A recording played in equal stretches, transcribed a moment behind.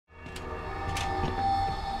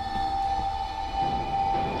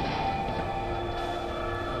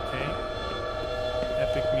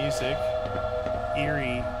music.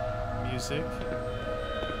 Eerie music.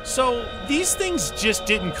 So these things just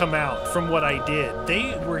didn't come out from what I did.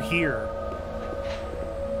 They were here.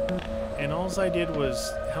 And all I did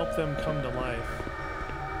was help them come to life.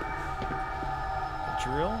 A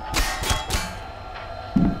drill?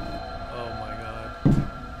 Oh my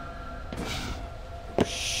god.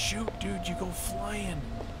 Shoot, dude, you go flying.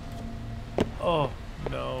 Oh,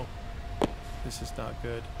 no. This is not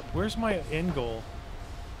good. Where's my end goal?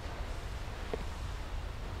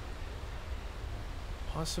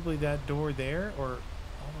 Possibly that door there, or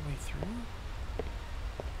all the way through?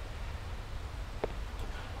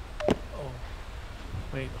 Oh.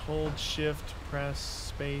 Wait, hold, shift, press,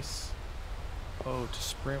 space. Oh, to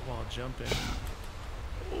sprint while jumping.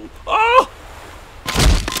 Oh!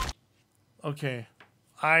 Okay.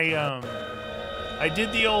 I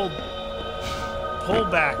did the old pull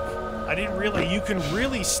back. I didn't realize you can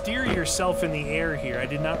really steer yourself in the air here. I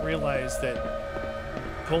did not realize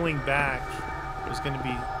that pulling back was going to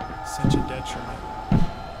be such a detriment.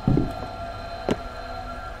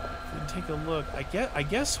 Then take a look. I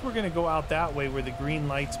guess we're going to go out that way where the green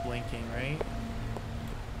light's blinking, right?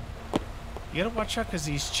 You got to watch out because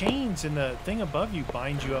these chains and the thing above you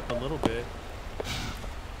bind you up a little bit.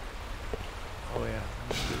 Oh yeah,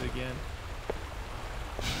 let's do it again.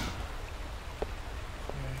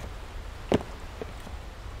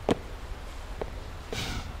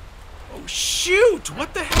 Oh shoot!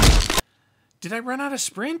 What the heck? Did I run out of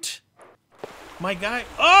sprint? My guy...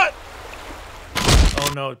 Oh!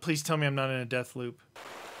 Oh no, please tell me I'm not in a death loop.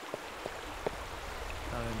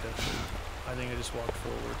 Not in a death loop. I think I just walked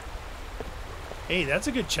forward. Hey, that's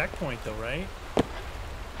a good checkpoint though, right?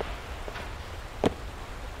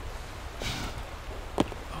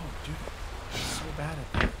 Oh, dude. I'm so bad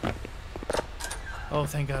at that. Oh,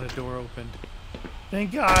 thank God a door opened.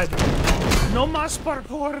 Thank God. No mas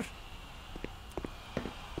parkour.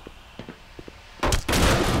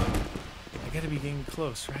 I gotta be getting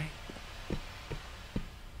close, right?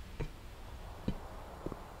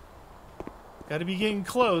 Gotta be getting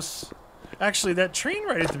close. Actually, that train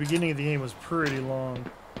right at the beginning of the game was pretty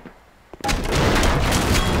long.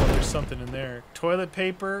 Oh, there's something in there. Toilet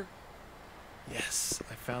paper. Yes,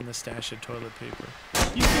 I found the stash of toilet paper.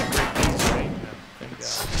 You can't break these, right? No, thank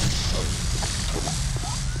God. Oh.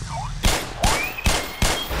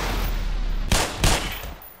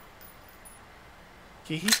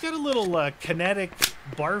 Okay, he's got a little kinetic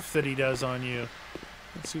barf that he does on you.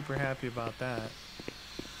 I'm super happy about that.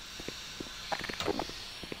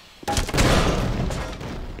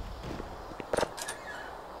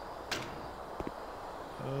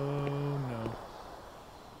 Oh no.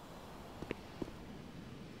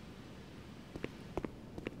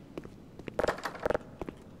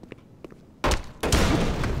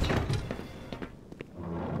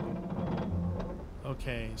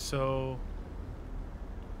 Okay, so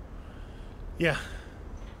yeah,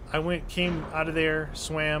 came out of there,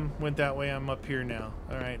 swam, went that way. I'm up here now.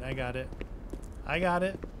 All right, I got it. I got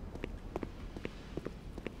it.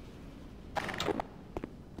 All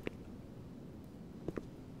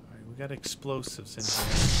right, we got explosives in here.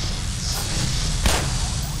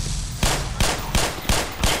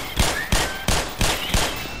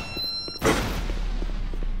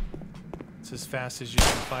 It's as fast as you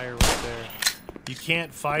can fire right there. You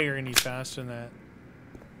can't fire any faster than that.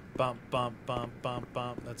 Bump, bump, bump, bump,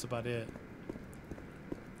 bump. That's about it.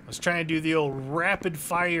 I was trying to do the old rapid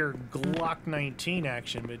fire Glock 19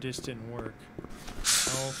 action, but it just didn't work.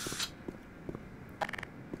 Oh.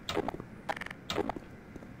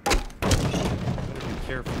 Better be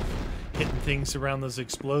careful hitting things around those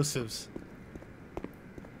explosives.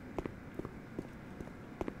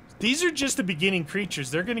 These are just the beginning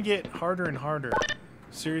creatures. They're gonna get harder and harder.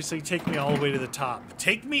 Seriously, take me all the way to the top.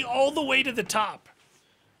 Take me all the way to the top.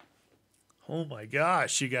 Oh my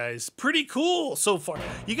gosh, you guys. Pretty cool so far.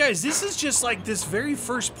 You guys, this is just like this very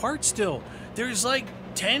first part still. There's like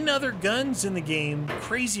 10 other guns in the game.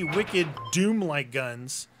 Crazy, wicked, Doom-like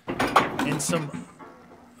guns. And some...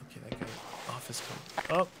 Okay, that guy off his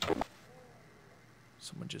coat. Oh.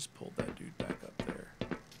 Someone just pulled that dude back up there.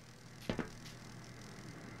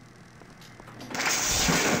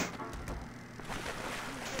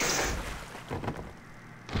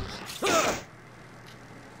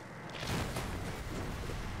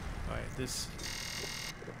 This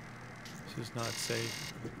is not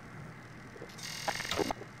safe.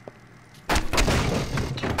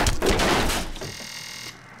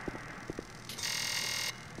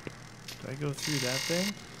 Do I go through that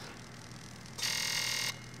thing?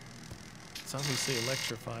 It's obviously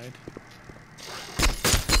electrified.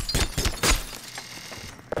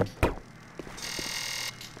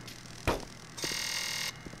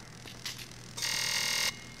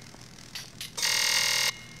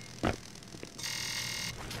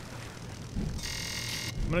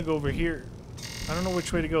 I'm gonna go over here. I don't know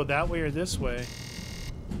which way to go, that way or this way.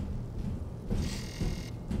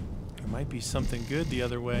 There might be something good the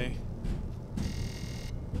other way.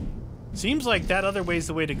 Seems like that other way's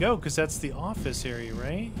the way to go, because that's the office area,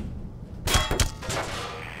 right?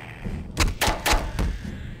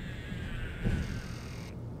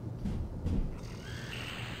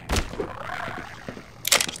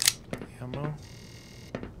 Ammo.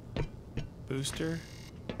 Booster.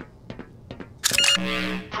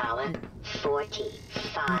 Power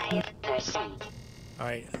 45%.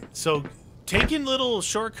 Alright, so taking little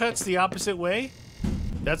shortcuts the opposite way,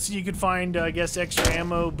 that's you could find, I guess, extra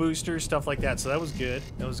ammo, boosters, stuff like that. So that was good.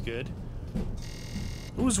 That was good.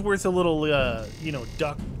 It was worth a little, you know,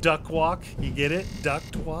 duck walk. You get it?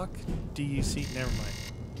 Duct walk? D-U-C? Never mind.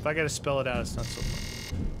 If I gotta spell it out, it's not so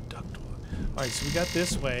fun. Duct walk. Alright, so we got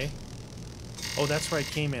this way. Oh, that's where I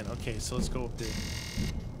came in. Okay, so let's go up there.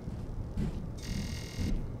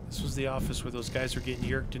 This was the office where those guys were getting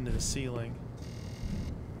yerked into the ceiling.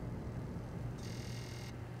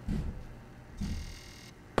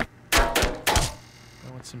 I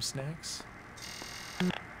want some snacks.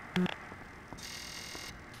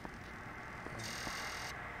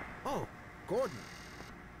 Oh, Gordon.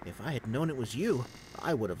 If I had known it was you,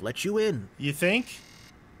 I would have let you in. You think?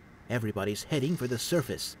 Everybody's heading for the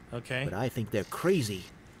surface. Okay. But I think they're crazy.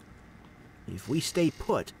 If we stay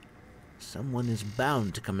put, someone is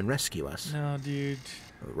bound to come and rescue us. No, dude.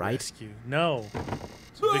 Right? Rescue. No.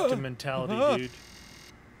 It's a victim mentality, dude.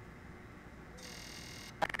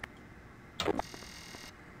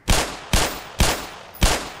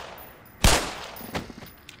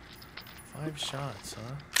 Five shots,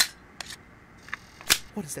 huh?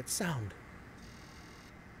 What is that sound?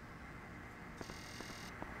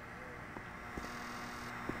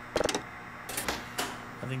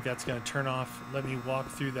 I think that's going to turn off, let me walk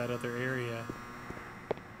through that other area.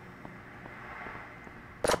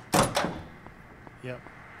 Yep.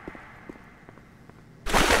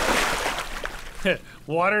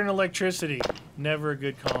 Water and electricity. Never a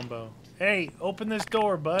good combo. Hey, open this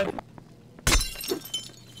door, bud.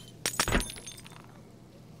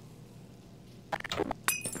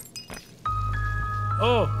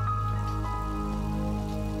 Oh!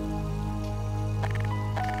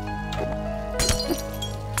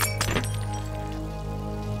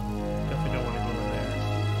 Definitely don't want to go in there.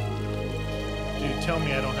 Dude, tell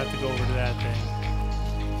me I don't have to go over to that thing.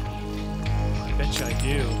 I bet you I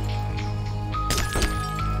do.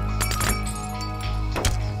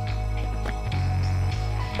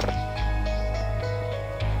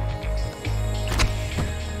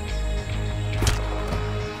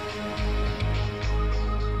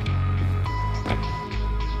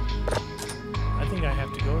 I think I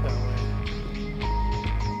have to go that way.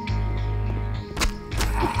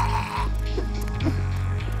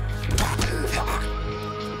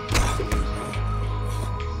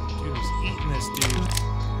 Dude was eating this dude.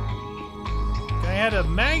 Guy had a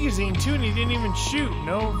magazine too and he didn't even shoot.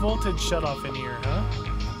 No voltage shut off in here, huh?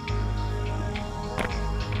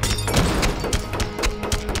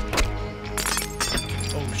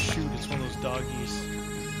 Oh shoot, it's one of those doggies.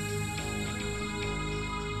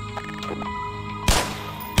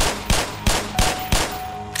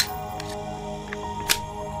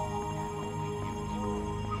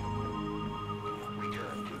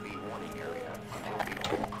 Return to the warning area until the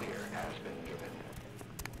all clear has been given.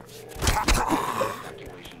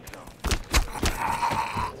 Evacuation zone.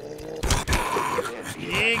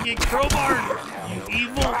 Yeah, get crowbarred, you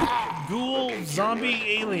evil ghoul zombie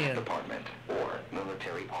alien. Department or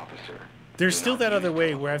military officer. There's still that other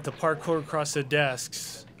way where I have to parkour across the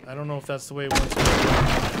desks. I don't know if that's the way it wants to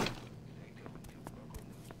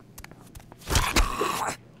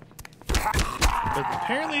But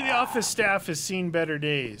apparently the office staff has seen better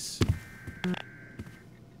days.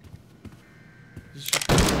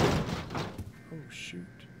 Oh, shoot.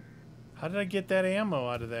 How did I get that ammo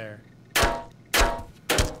out of there?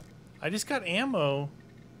 I just got ammo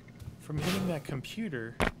from hitting that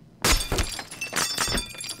computer. I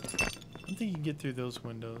don't think you can get through those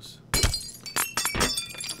windows.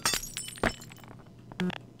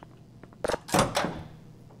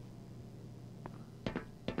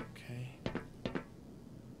 Okay.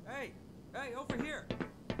 Hey, over here.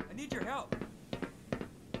 I need your help.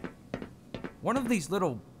 One of these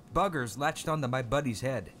little buggers latched onto my buddy's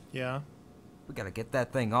head. Yeah. We gotta get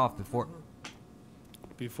that thing off before...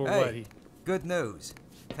 Before Hey, what? good news.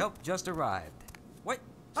 Help just arrived. Wait,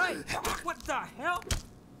 hey, what the hell?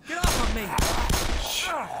 Get off of me!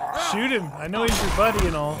 Shoot him. I know he's your buddy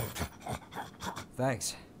and all.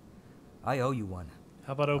 Thanks. I owe you one.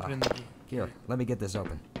 How about opening the... Here, let me get this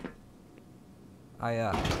open.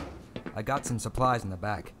 I got some supplies in the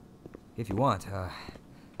back. If you want,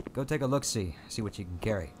 go take a look-see, see what you can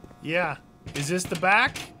carry. Yeah. Is this the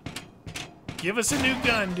back? Give us a new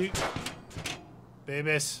gun, dude.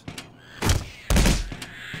 Babies.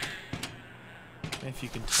 If you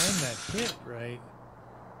can time that hit right.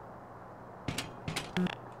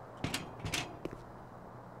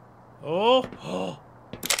 Oh! Oh!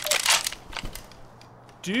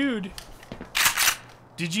 Dude!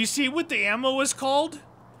 Did you see what the ammo was called?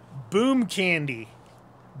 Boom candy.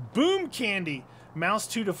 Boom candy. Mouse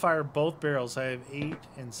 2 to fire both barrels. I have 8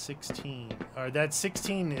 and 16. Or that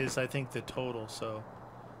 16 is, I think, the total, so.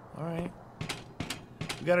 Alright.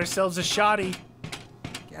 We got ourselves a shotty.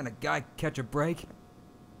 Can a guy catch a break?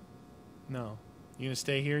 No. You gonna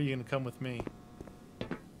stay here? You gonna come with me?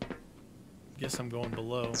 Guess I'm going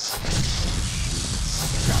below.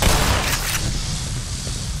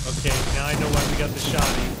 Okay, now I know why we got the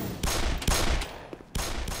shotty.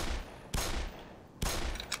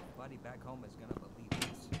 Nobody back home is gonna believe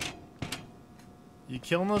this. You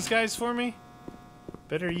killing those guys for me?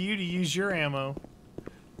 Better you to use your ammo.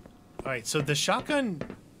 Alright, so the shotgun,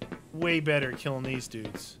 way better killing these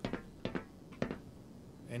dudes.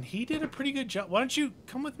 And he did a pretty good job. Why don't you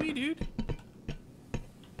come with me, dude?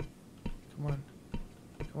 Come on.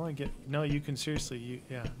 Come on, get... No, you can seriously...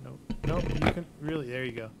 yeah, no. Nope, you can... Really, there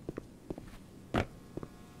you go.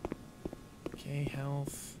 Okay,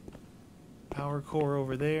 health. Power core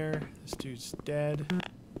over there. This dude's dead.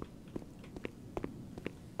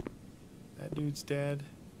 That dude's dead.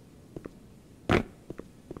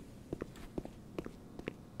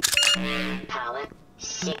 Power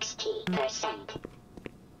 60%.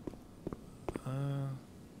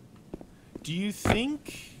 Do you think...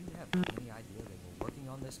 Do you have any idea they were working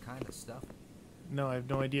on this kind of stuff? No, I have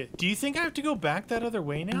no idea. Do you think I have to go back that other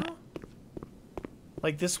way now?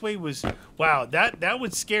 Like, this way was... Wow, that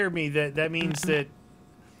would scare me. That means that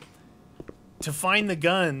to find the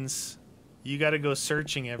guns, you gotta go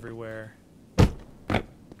searching everywhere.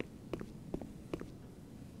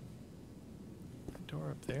 Door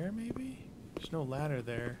up there, maybe? There's no ladder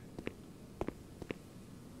there.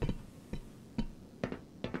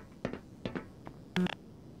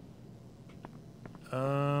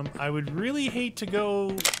 I would really hate to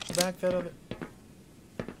go back that other...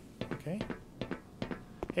 Okay.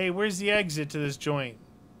 Hey, where's the exit to this joint?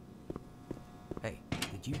 Hey,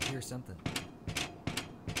 did you hear something?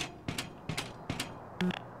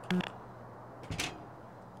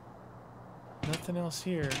 Nothing else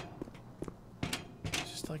here.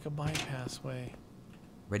 It's just like a bypass way.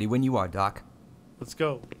 Ready when you are, Doc. Let's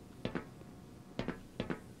go.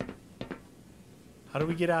 How do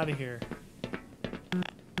we get out of here?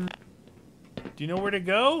 Do you know where to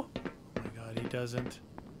go? Oh my god, he doesn't.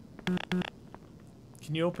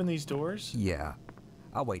 Can you open these doors? Yeah,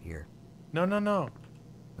 I'll wait here. No, no, no.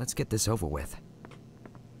 Let's get this over with.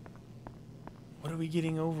 What are we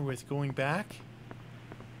getting over with? Going back?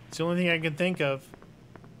 It's the only thing I can think of.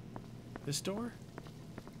 This door?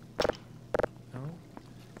 No.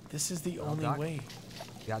 This is the only Doc? way.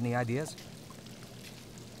 Got any ideas?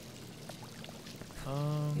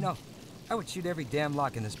 You know, I would shoot every damn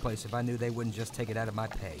lock in this place if I knew they wouldn't just take it out of my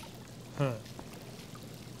pay. Huh.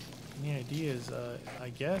 Any ideas? I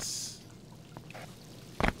guess.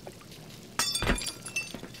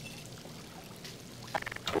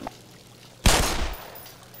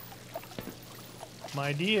 My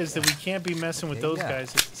idea is that we can't be messing with Okay, those yeah.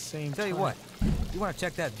 guys at the same Tell time. you what, you want to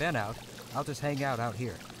check that vent out, I'll just hang out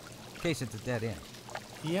here. In case it's a dead end.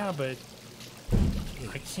 Yeah, but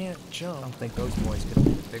I can't I jump. don't think those boys could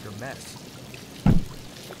make a bigger mess.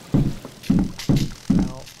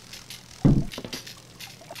 Ow.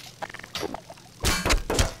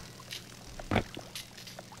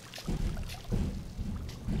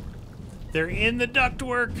 They're in the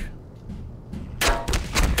ductwork.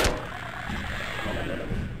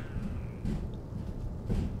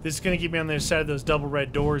 This is gonna keep me on the other side of those double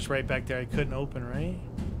red doors right back there I couldn't open, right?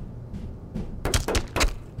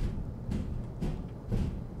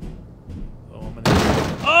 Oh, I'm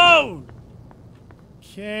gonna... Oh!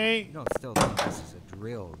 Okay. You don't still think this is a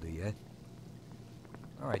drill, do you?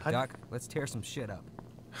 Alright, How d- Doc, let's tear some shit up.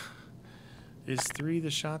 Is 3 the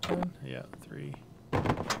shotgun? Yeah, 3.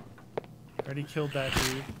 Already killed that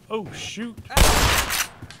dude. Oh, shoot.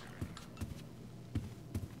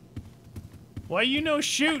 Why you no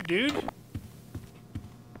shoot, dude?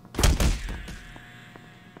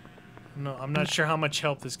 No, I'm not sure how much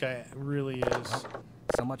help this guy really is.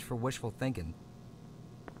 So much for wishful thinking.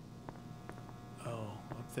 Oh,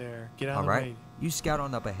 up there. Get out of the Alright, way. you scout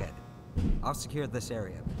on up ahead. I'll secure this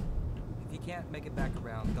area. If you can't make it back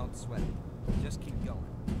around, don't sweat it. Just keep going.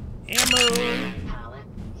 Ammo! Power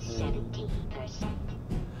 70%.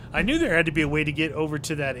 I knew there had to be a way to get over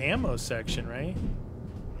to that ammo section, right?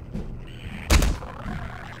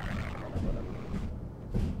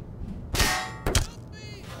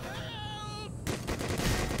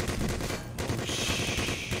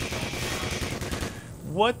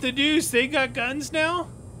 What the deuce? They got guns now?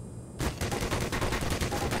 Do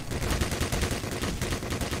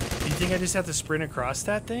you think I just have to sprint across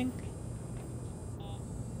that thing?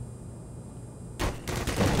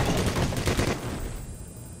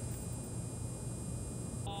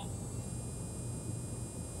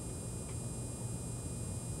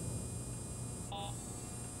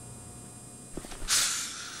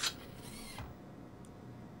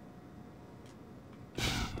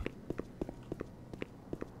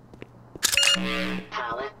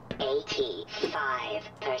 Power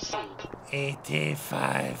 85%.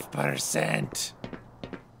 85%.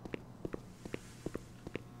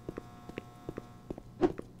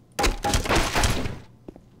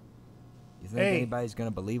 You think Hey. anybody's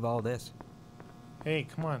gonna believe all this? Hey,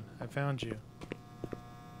 come on. I found you.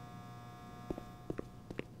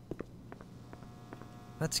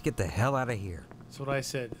 Let's get the hell out of here. That's what I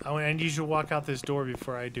said. I need you to walk out this door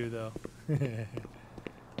before I do, though.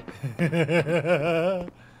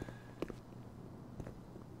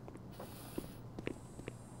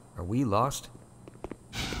 Are we lost?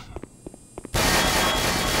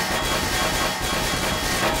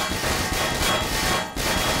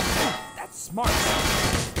 That's smart.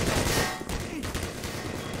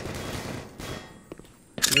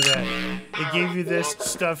 Look at that. It gave you this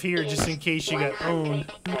stuff here just in case you got owned.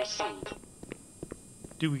 100%.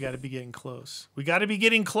 Dude, we gotta be getting close. We gotta be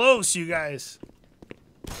getting close, you guys.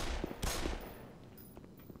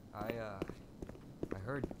 I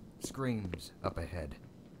heard screams up ahead.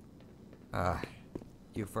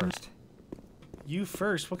 You first. You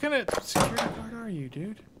first. What kind of security guard are you,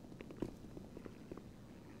 dude?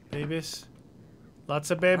 Babies.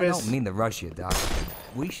 Lots of I babies. don't mean to rush you, Doc, but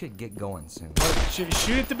we should get going soon.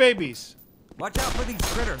 Shoot at the babies. Watch out for these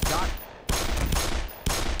critters, Doc.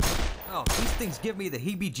 Oh, these things give me the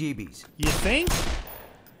heebie-jeebies. You think?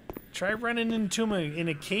 Try running into them in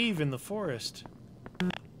a cave in the forest.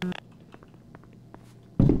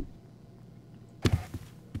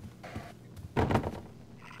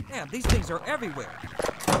 Damn, these things are everywhere.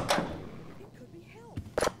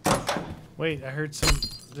 Wait, I heard some...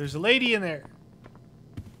 There's a lady in there.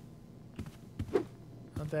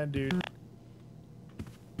 Not that dude.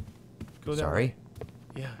 Go that Sorry. way.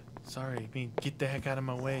 Yeah, sorry. I mean, get the heck out of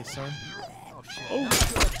my way, son. Oh!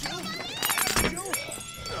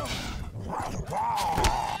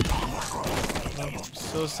 Oh,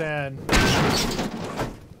 so sad.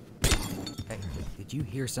 Hey, did you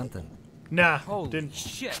hear something? Nah, Holy didn't.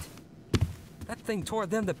 shit! That thing tore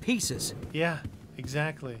them to pieces. Yeah,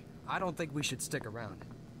 exactly. I don't think we should stick around.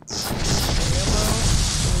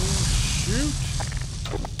 Shoot!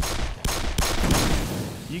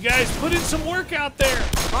 You guys put in some work out there.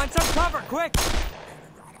 Find some cover, quick!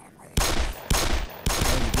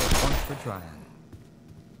 And you get points for trying.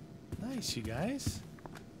 Nice, you guys.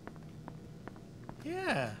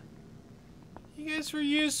 Yeah. You guys were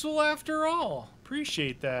useful after all.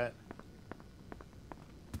 Appreciate that.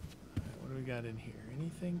 Alright, what do we got in here?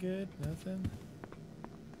 Anything good? Nothing?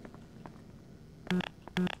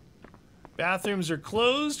 Bathrooms are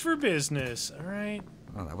closed for business. Alright.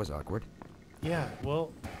 Oh, that was awkward. Yeah,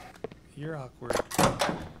 well, you're awkward. Alright,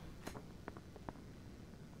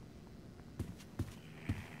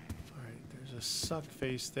 there's a suck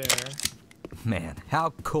face there. Man, how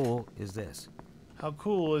cool is this? How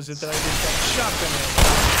cool is it that I just got shotgun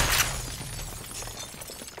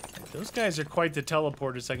it? Those guys are quite the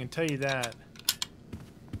teleporters, I can tell you that.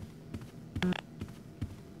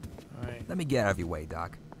 Alright, Let me get out of your way,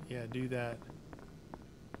 Doc. yeah, do that.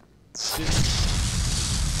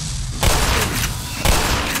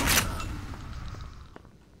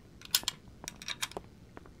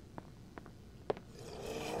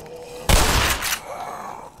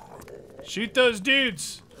 Shoot those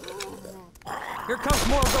dudes! Here comes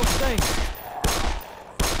more of those things.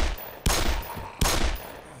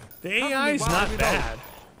 The AI is not bad.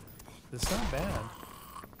 It's not bad.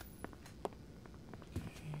 Okay,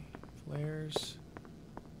 flares.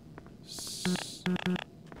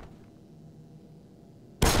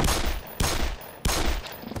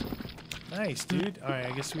 Nice, dude. Alright,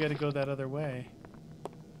 I guess we gotta go that other way.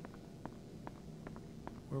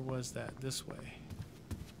 Where was that? This way.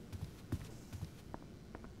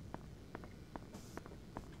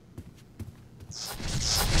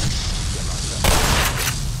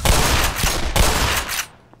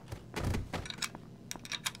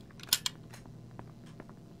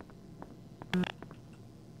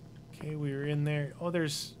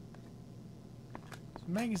 there's a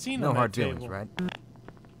magazine No on hard that table. feelings, right?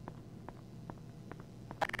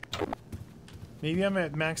 Maybe I'm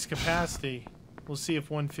at max capacity. We'll see if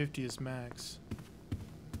 150 is max.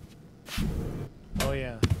 Oh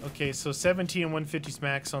yeah. Okay, so 17 and 150 is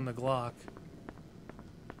max on the Glock.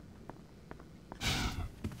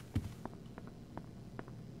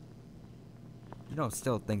 You don't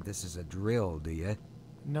still think this is a drill, do you?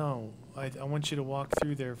 No, I want you to walk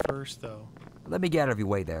through there first, though. Let me get out of your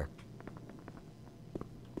way there.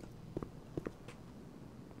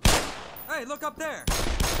 Hey, look up there!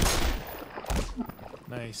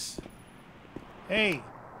 Nice. Hey,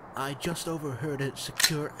 I just overheard a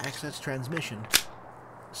secure access transmission.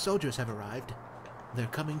 Soldiers have arrived. They're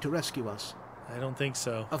coming to rescue us. I don't think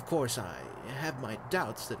so. Of course, I have my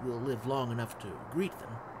doubts that we'll live long enough to greet them.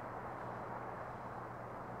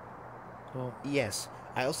 Well, Yes,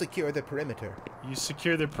 I'll secure the perimeter. you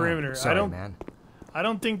secure the perimeter. Oh, sorry, I don't. man. I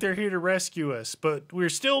don't think they're here to rescue us, but we're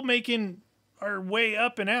still making our way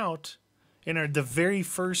up and out in the very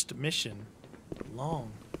first mission.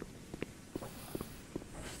 Long.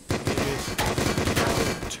 It is.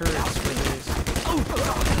 Turrets for this.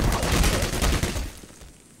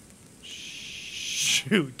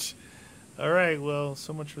 Shoot. All right. Well,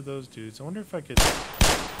 so much for those dudes. I wonder if I could.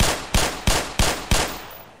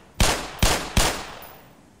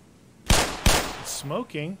 It's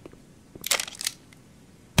smoking.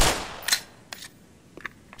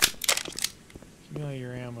 Give me all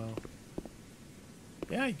your ammo.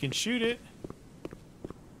 Yeah, you can shoot it.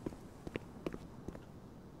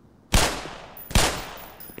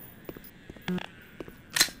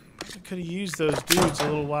 I could have used those dudes a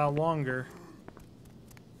little while longer.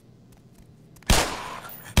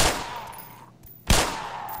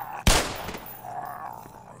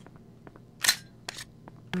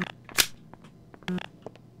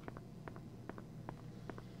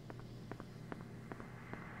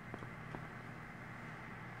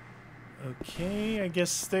 Okay, I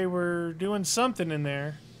guess they were doing something in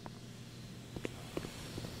there.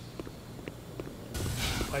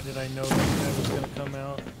 Why did I know that guy was going to come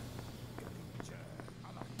out?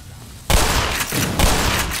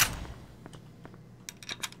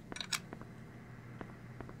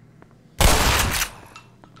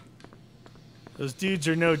 Those dudes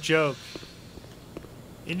are no joke.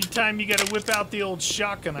 Anytime you got to whip out the old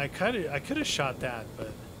shotgun, I could have shot that,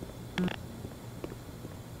 but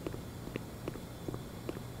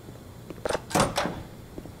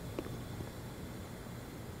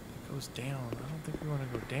goes down. I don't think we want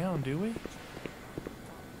to go down, do we?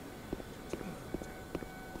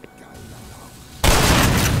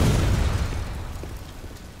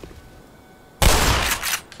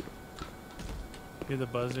 Hear the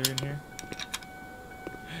buzzer in here?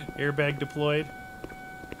 Airbag deployed.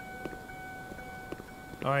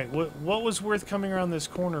 Alright, what was worth coming around this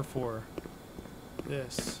corner for?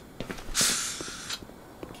 This.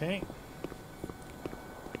 Okay.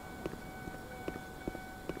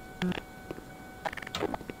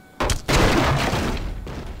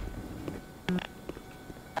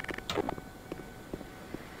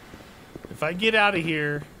 If I get out of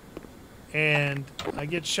here and I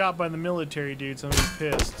get shot by the military dudes, I'm gonna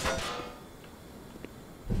be pissed.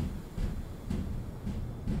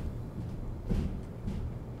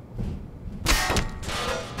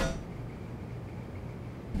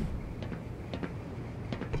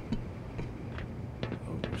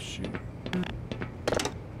 Oh, shoot.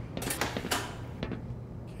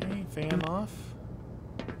 Okay, fan off.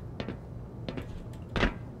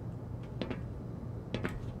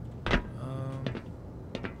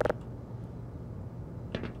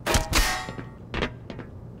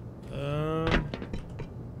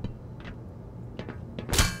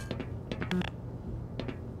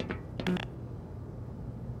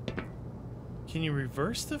 Can you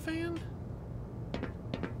reverse the fan?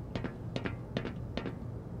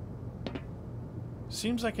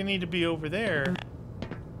 Seems like I need to be over there.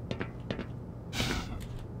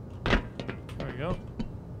 There we go.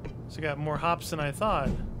 So I got more hops than I thought.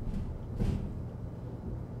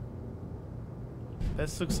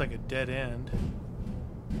 This looks like a dead end.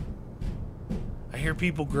 I hear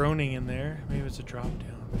people groaning in there. Maybe it's a drop down.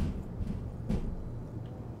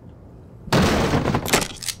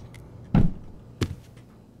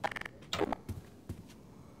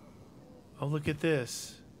 Oh, look at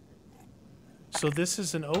this. So this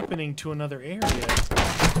is an opening to another area.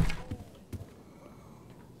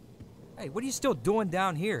 Hey, what are you still doing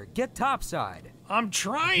down here? Get topside. I'm Your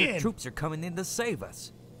trying. troops are coming in to save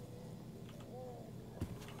us.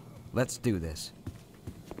 Let's do this.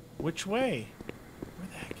 Which way? Where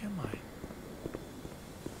the heck am I?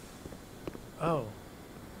 Oh,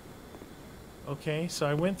 Okay, so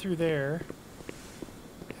I went through there.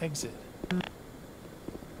 Exit.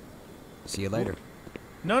 See you later.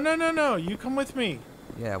 No, no, no, no. You come with me.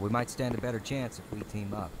 Yeah, we might stand a better chance if we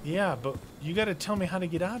team up. Yeah, but you got to tell me how to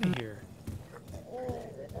get out of here.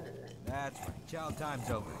 That's right. Chow time's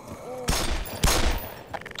over.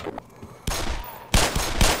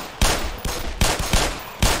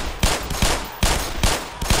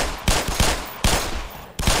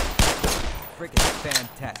 Frickin'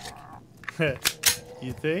 fantastic.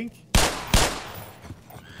 You think?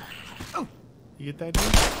 Oh, you get that, dude?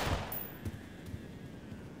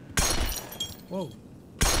 Whoa.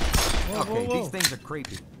 Whoa, Okay, whoa, whoa. these things are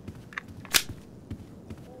creepy.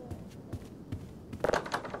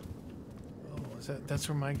 Oh, that's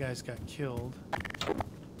where my guys got killed.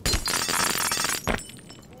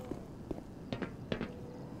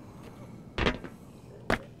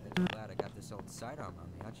 I'm glad I got this old sidearm on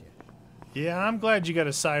me, aren't you? Yeah, I'm glad you got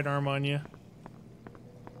a sidearm on you.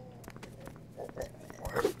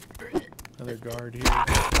 Another guard here.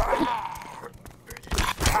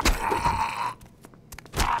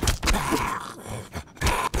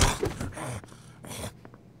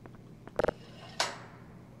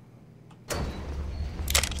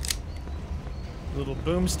 Little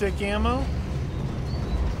boomstick ammo.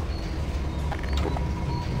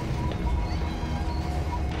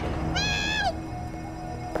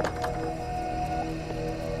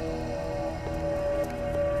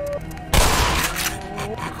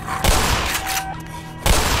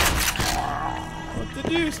 What the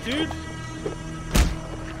deuce, dude?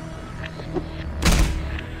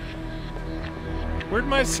 Where'd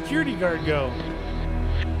my security guard go?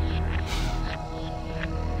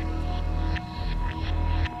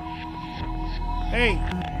 Hey!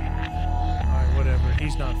 Alright, whatever.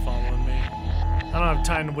 He's not following me. I don't have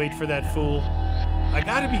time to wait for that fool. I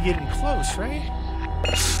gotta be getting close, right?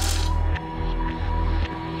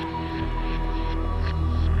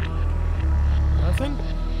 Nothing?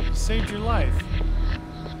 Saved your life.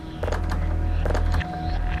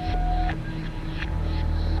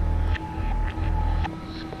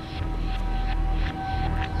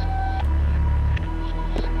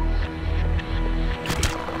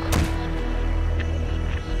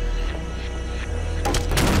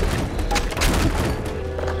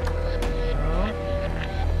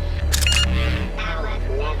 Power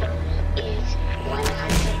level is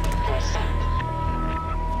 100%.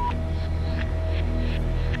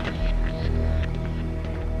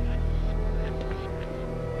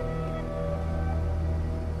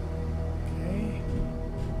 Okay.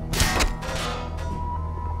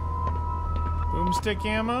 Boomstick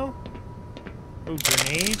ammo. Oh,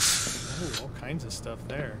 grenades. Oh, all kinds of stuff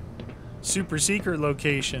there. Super secret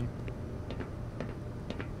location.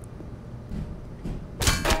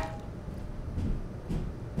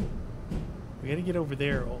 We gotta get over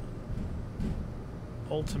there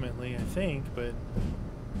ultimately, I think, but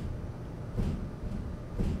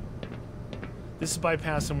this is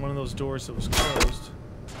bypassing one of those doors that was closed.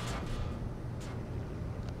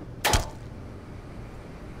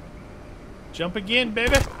 Jump again,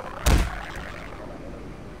 baby!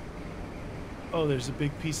 Oh, there's a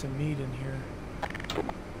big piece of meat in here.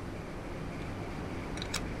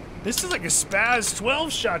 This is like a Spaz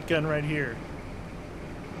 12 shotgun right here.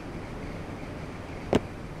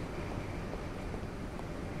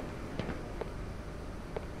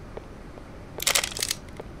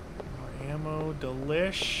 More ammo,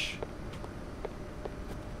 delish.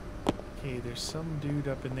 Okay, there's some dude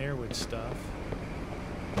up in there with stuff.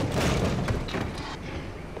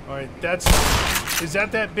 Alright, is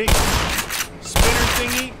that big spitter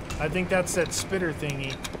thingy? I think that's that spitter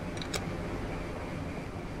thingy.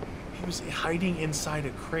 He was hiding inside a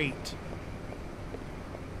crate.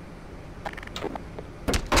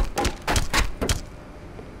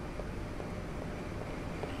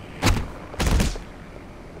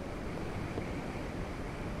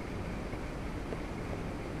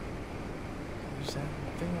 There's that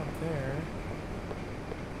thing up there.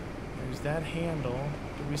 There's that handle.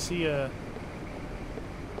 Do we see a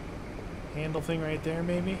handle thing right there,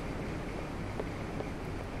 maybe?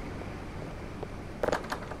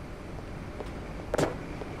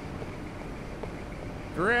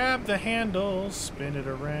 Grab the handle, spin it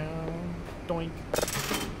around, doink.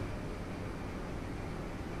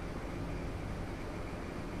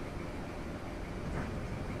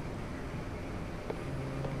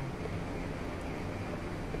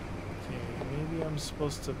 Okay, maybe I'm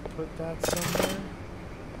supposed to put that somewhere.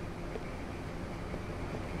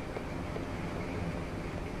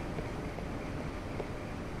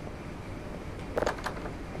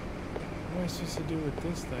 What am I supposed to do with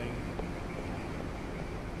this thing?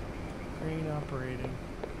 crane operating?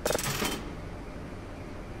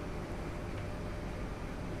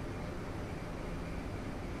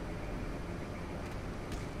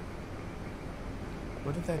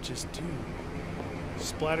 What did that just do?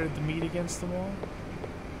 Splattered the meat against the wall?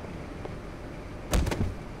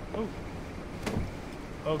 Oh.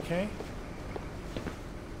 Okay.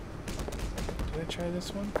 Did I try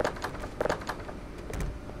this one?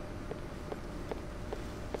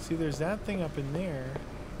 See, there's that thing up in there.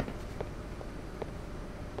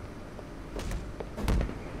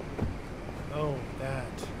 Oh, that.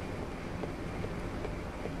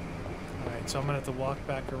 Alright, so I'm gonna have to walk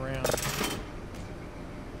back around.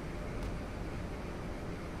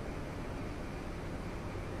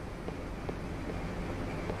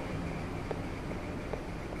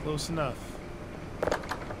 Close enough.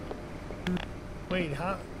 Wait,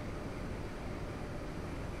 how?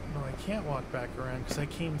 No, I can't walk back around because I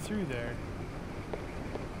came through there.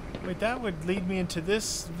 Wait, that would lead me into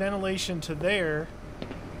this ventilation to there.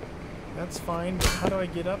 That's fine, but how do I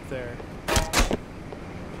get up there?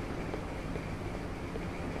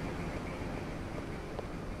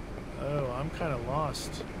 Oh, I'm kind of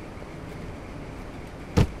lost.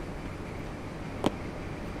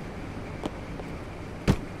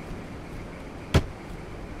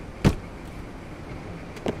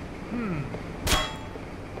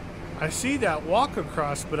 I see that walk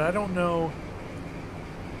across, but I don't know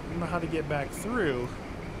how to get back through.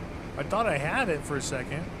 I thought I had it for a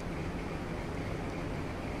second.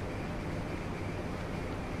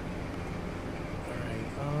 Alright,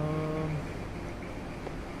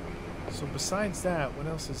 so besides that, what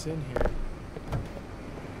else is in here?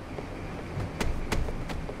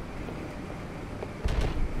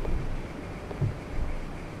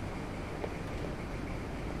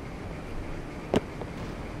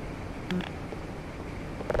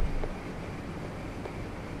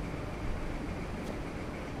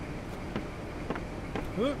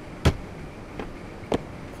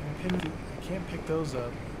 I can't pick those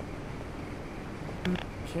up.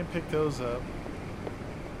 Can't pick those up.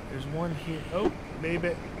 There's one here. Oh, baby.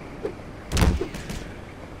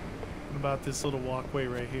 What about this little walkway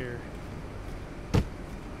right here?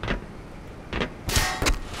 And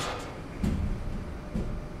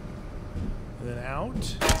then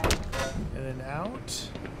out. And then out.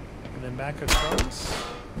 And then back across.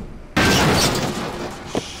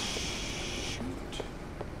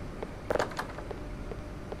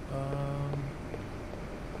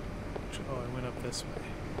 This way.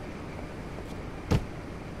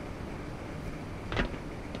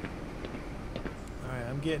 Alright,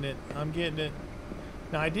 I'm getting it. I'm getting it.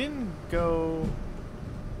 Now I didn't go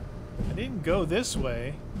this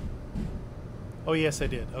way. Oh yes I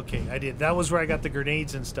did. Okay, I did. That was where I got the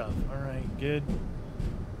grenades and stuff. Alright, good.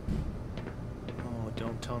 Oh,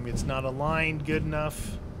 don't tell me it's not aligned good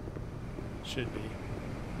enough. Should be.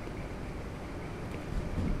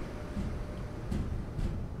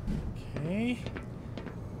 Okay.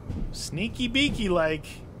 Sneaky beaky like.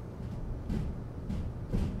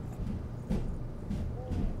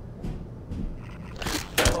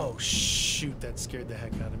 Oh shoot, that scared the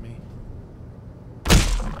heck out of me.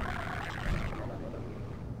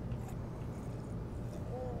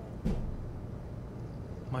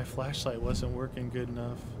 My flashlight wasn't working good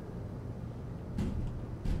enough.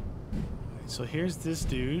 Alright, so here's this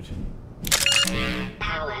dude.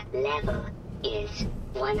 Power level is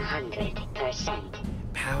 100%.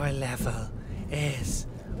 Power level is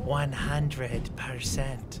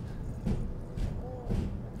 100%.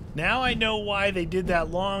 Now I know why they did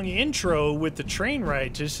that long intro with the train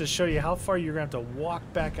ride, just to show you how far you're going to have to walk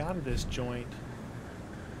back out of this joint.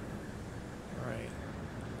 Alright.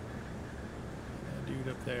 That dude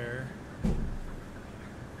up there.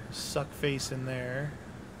 Suck face in there.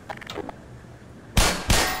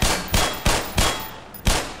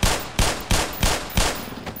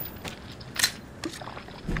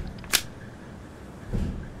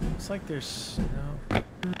 Looks like there's no.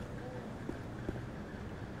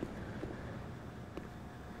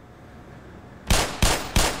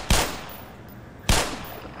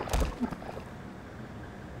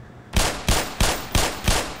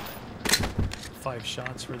 Five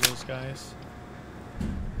shots for those guys.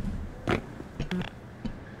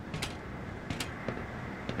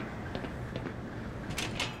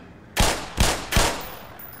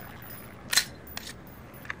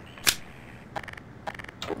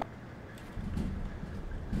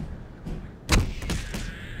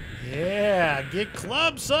 Yeah, get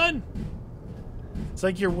clubbed, son. It's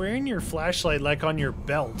like you're wearing your flashlight like on your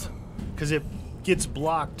belt, because it gets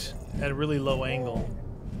blocked at a really low angle.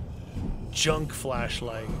 Junk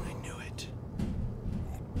flashlight. I knew it.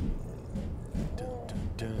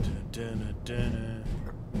 Dun-dun.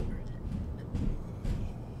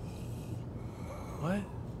 What?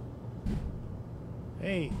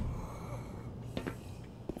 Hey.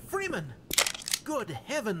 Freeman! Good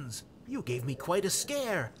heavens! You gave me quite a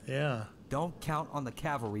scare. Yeah. Don't count on the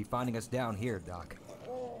cavalry finding us down here, Doc.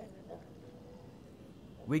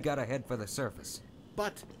 We gotta head for the surface.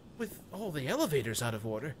 But with all the elevators out of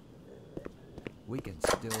order. We can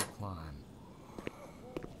still climb.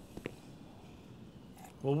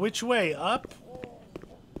 Well, which way? Up?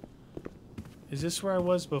 Is this where I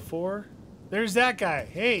was before? There's that guy.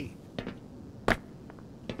 Hey.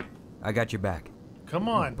 I got your back. Come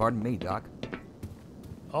on. Pardon me, Doc.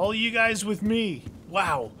 All you guys with me.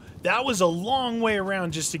 Wow. That was a long way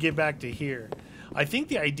around just to get back to here. I think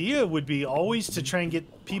the idea would be always to try and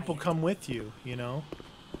get people come with you, you know?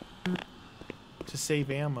 To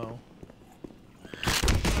save ammo.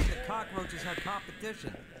 The cockroaches have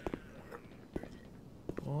competition.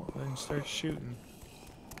 Well, then start shooting.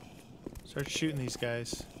 Start shooting these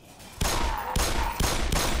guys.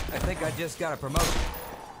 I think I just got a promotion.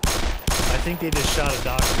 I think they just shot a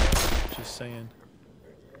doctor. Just saying.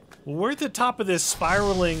 Well, we're at the top of this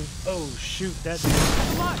spiraling... Oh, shoot, that dude.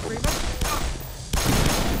 Come on, Freeman.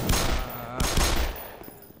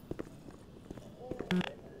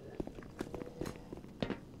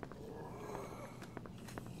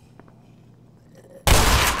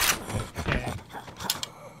 Okay.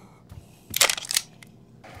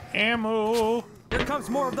 Ammo! Here comes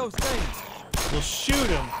more of those things. We'll shoot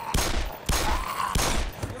him.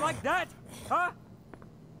 You like that? Huh?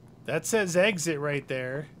 That says exit right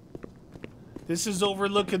there. This is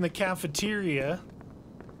overlooking the cafeteria.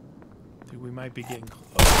 I think we might be getting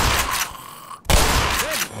close.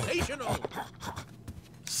 Sensational!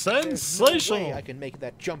 There's no way Sensational! I can make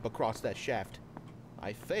that jump across that shaft.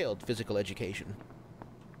 I failed physical education.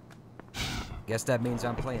 Guess that means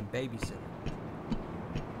I'm playing babysitter.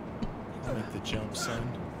 Make the jump, son.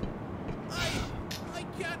 I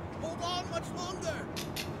can't hold on much longer.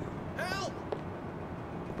 Help!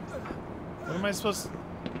 What am I supposed to...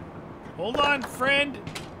 Hold on, friend!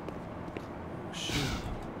 Shoot.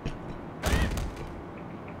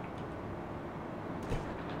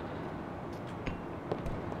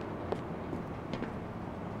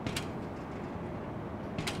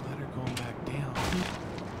 Ladder going back down.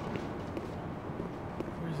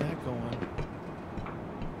 Where's that going?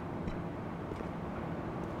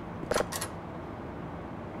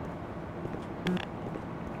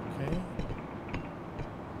 Okay.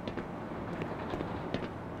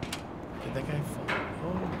 Did that guy fall? Oh.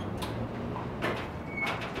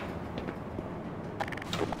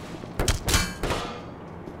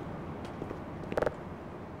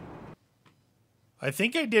 I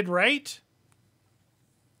think I did right.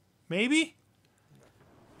 Maybe?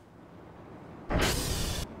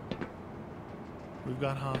 We've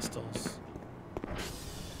got hostiles.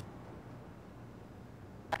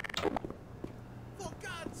 For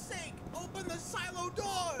God's sake, open the silo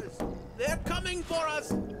doors! They're coming for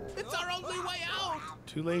us! It's our only way out!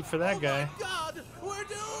 Too late for that guy. Oh my God, we're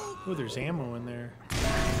doomed! Ooh, there's ammo in there.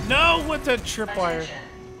 No, what the tripwire? Attention,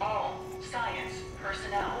 all science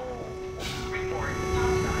personnel. Report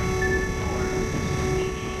topside.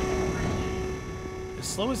 As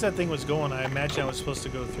slow as that thing was going, I imagine I was supposed to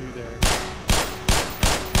go through there.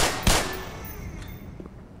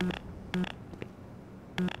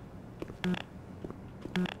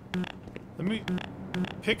 Let me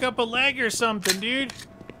pick up a leg or something, dude.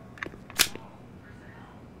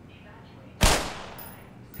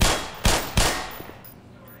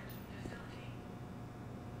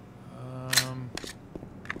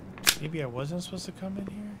 Maybe I wasn't supposed to come in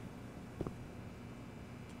here?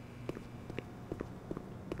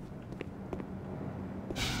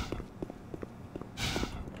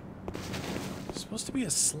 It's supposed to be a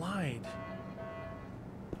slide.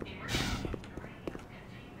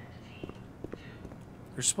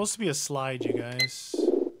 There's supposed to be a slide, you guys.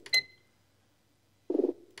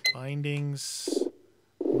 Bindings.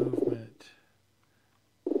 Movement.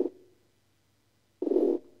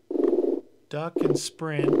 Duck and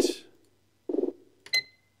sprint.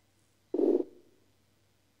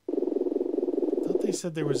 I thought they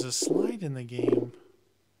said there was a slide in the game.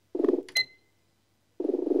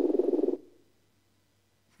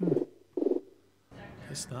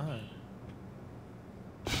 Guess not.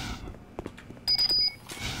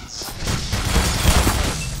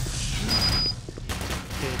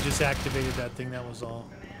 Okay, it just activated that thing, that was all.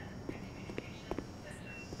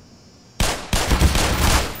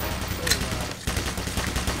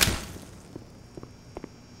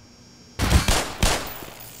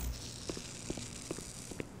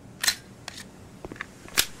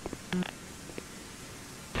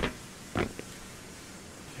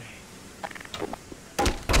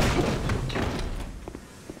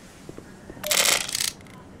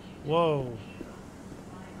 Whoa.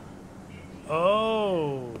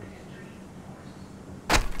 Oh.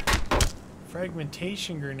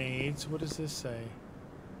 Fragmentation grenades. What does this say?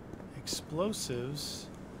 Explosives.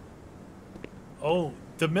 Oh,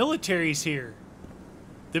 the military's here.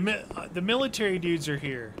 The military dudes are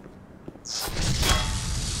here. What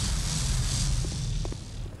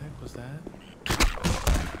the heck was that?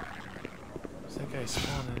 Is that guy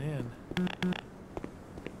spawning in?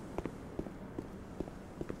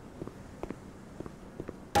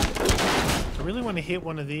 I really want to hit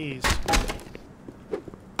one of these.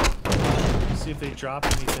 See if they drop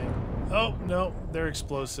anything. Oh, no, they're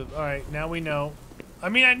explosive. Alright, now we know. I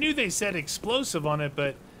mean, I knew they said explosive on it,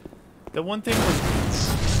 but the one thing was...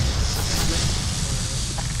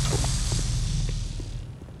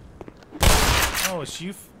 Oh, it's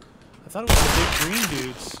you... I thought it was the big green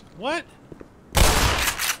dudes. What?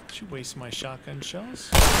 Did you waste my shotgun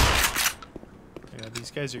shells? Yeah,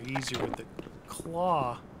 these guys are easier with the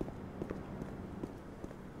claw.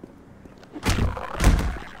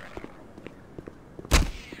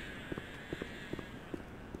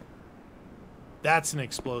 That's an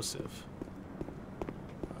explosive.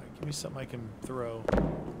 Alright, give me something I can throw.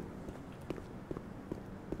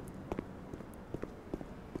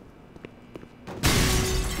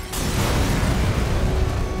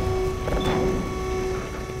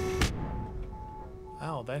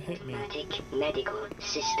 Ow, that hit me. Automatic medical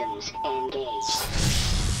systems engaged.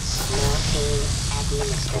 Morphine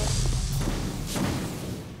administered.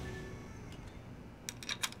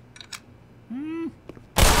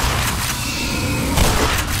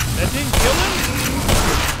 That didn't kill him?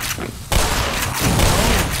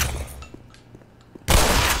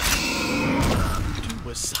 Oh. Dude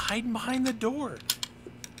was hiding behind the door.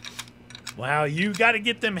 Wow, you gotta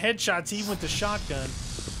get them headshots even with the shotgun.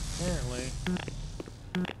 Apparently.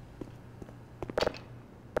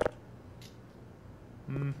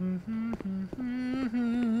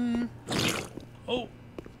 Oh,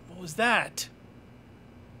 what was that?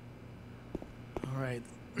 Alright.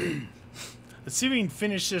 Let's see if we can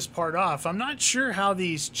finish this part off. I'm not sure how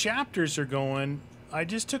these chapters are going. I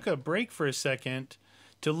just took a break for a second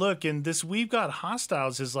to look, and this We've Got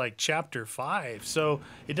Hostiles is like chapter 5. So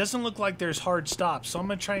it doesn't look like there's hard stops. So I'm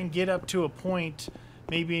going to try and get up to a point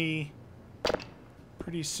maybe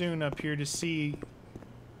pretty soon up here to see...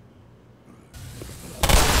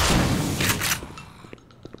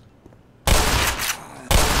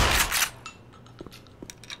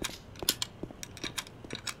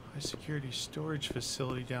 Security storage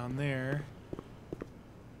facility down there.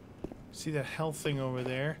 See that health thing over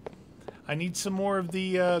there? I need some more of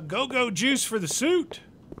the go-go juice for the suit.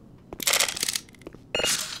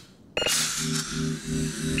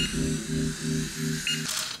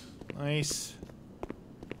 Nice.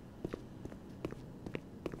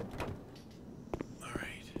 All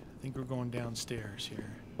right, I think we're going downstairs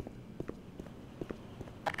here.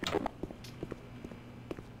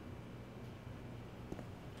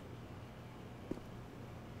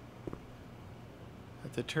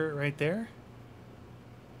 The turret right there.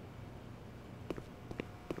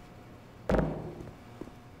 There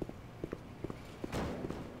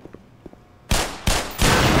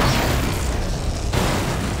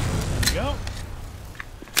we go.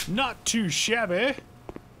 Not too shabby.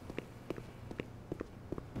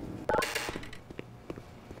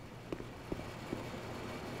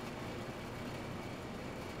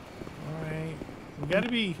 Alright. We gotta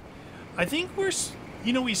be... I think we're...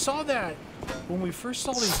 You know, we saw that when we first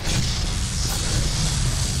saw these...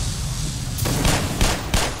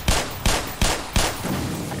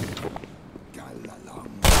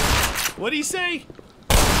 What'd he say?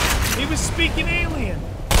 He was speaking alien.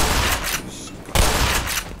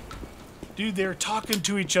 Dude, they're talking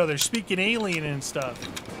to each other, speaking alien and stuff.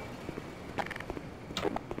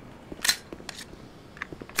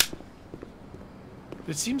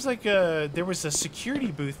 It seems like there was a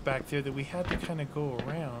security booth back there that we had to kind of go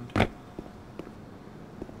around.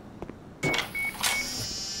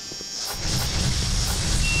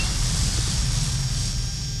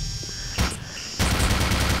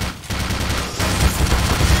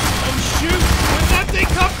 Oh shoot! Where'd that thing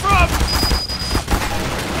come from?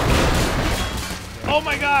 Oh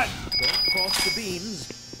my god! Don't cross the beams.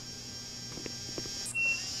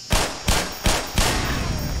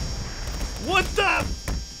 What the?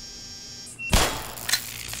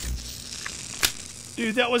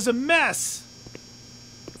 Dude, that was a mess.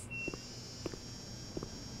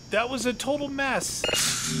 That was a total mess.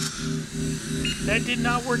 That did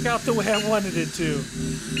not work out the way I wanted it to.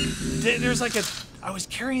 There's like a... I was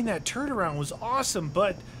carrying that turret around. It was awesome,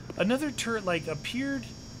 but another turret like appeared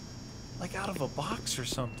Like out of a box or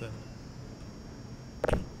something.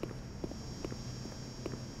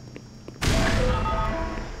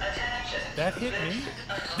 That hit me.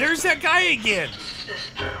 There's that guy again.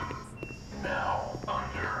 Now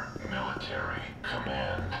under military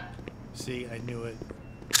command. See, I knew it.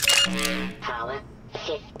 Power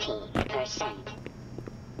 15%.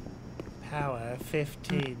 Power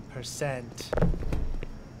 15%.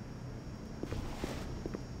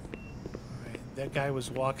 Alright, that guy was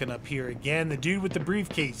walking up here again. The dude with the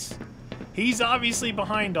briefcase. He's obviously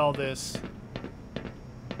behind all this.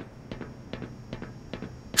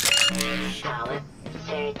 Power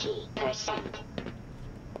 30%.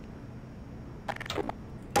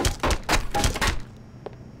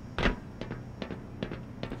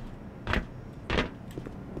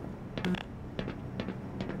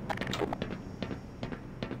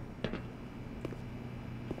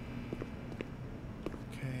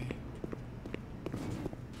 Okay.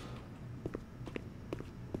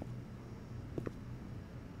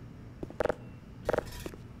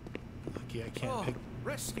 Lucky I can't pick.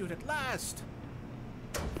 Rescued at last!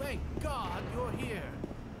 Thank God you're here.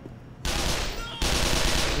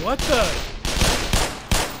 What the?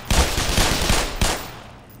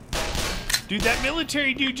 Dude, that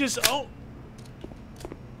military dude just... Oh!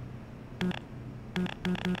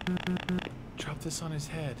 Drop this on his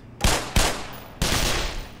head.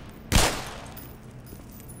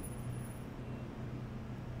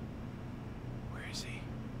 Where is he?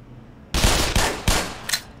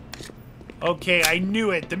 Okay, I knew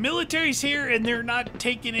it. The military's here and they're not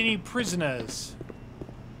taking any prisoners.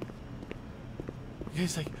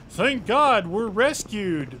 He's like, thank God we're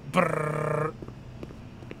rescued. Brrr.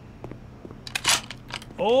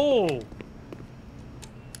 Oh.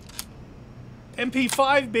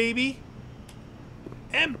 MP5, baby.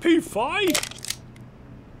 MP5.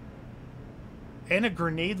 And a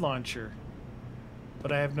grenade launcher.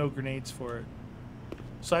 But I have no grenades for it.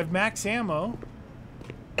 So I have max ammo.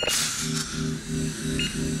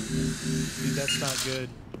 Dude, that's not good.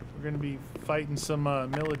 We're gonna be fighting some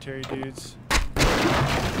military dudes.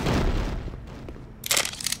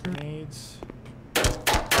 Grenades.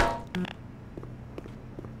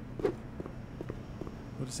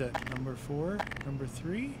 What is that? Number 4? Number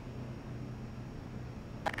 3?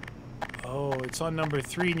 Oh, it's on number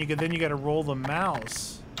 3, and then you gotta roll the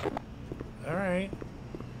mouse. All right.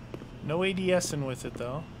 No ADSing with it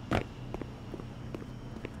though.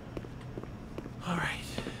 All right,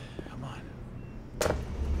 come on.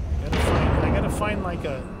 I gotta find like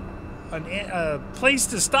a place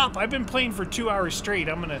to stop. I've been playing for 2 hours straight.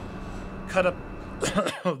 I'm gonna cut up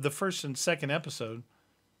the first and second episode.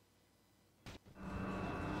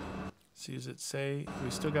 See, does it say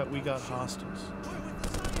we got hostiles?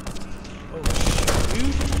 Oh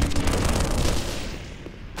shoot!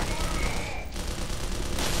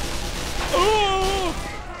 Oh!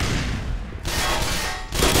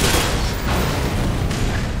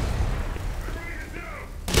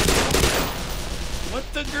 What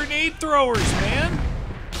the grenade throwers, man?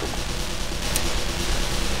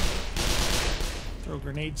 Throw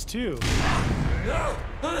grenades too.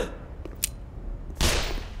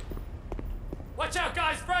 Watch out,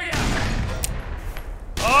 guys! Frag out!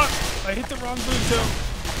 Oh! I hit the wrong button.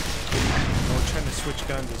 Oh, trying to switch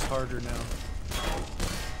guns is harder now.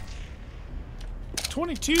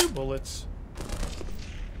 22 bullets.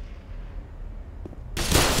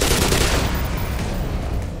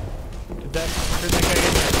 Did that turn that guy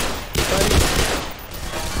in there?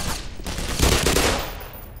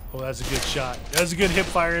 Oh, that's a good shot. That was a good hip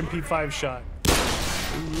fire MP5 shot.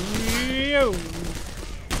 Ooh.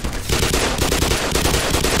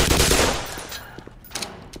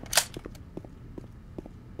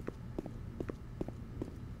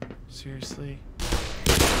 Seriously?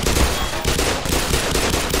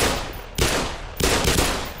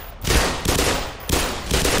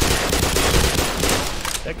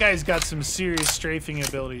 That guy's got some serious strafing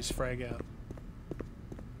abilities, frag out.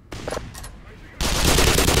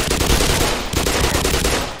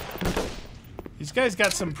 These guys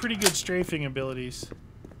got some pretty good strafing abilities.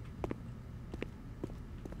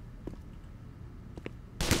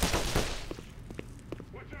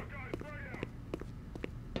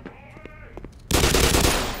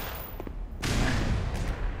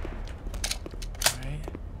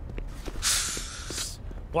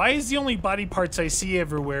 Why is the only body parts I see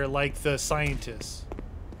everywhere like the scientists?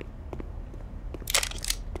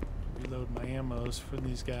 Reload my ammos from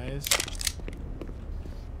these guys.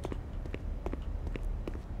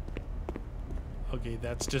 Okay,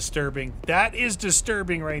 that's disturbing. That is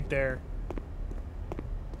disturbing right there.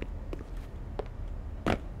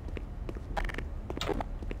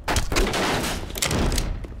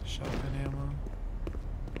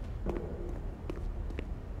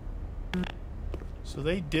 So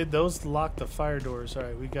they did those lock the fire doors. All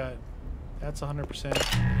right, we got that's 100%.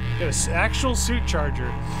 Got an actual suit charger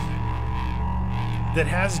that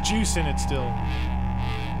has juice in it still.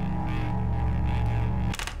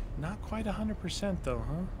 Not quite 100% though,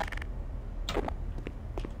 huh?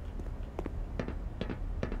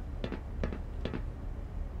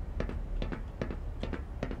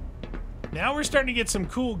 Now we're starting to get some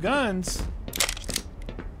cool guns,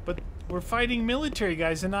 but we're fighting military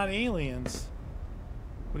guys and not aliens.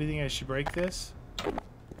 What do you think? I should break this?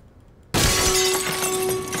 So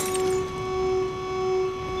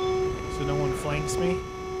no one flanks me?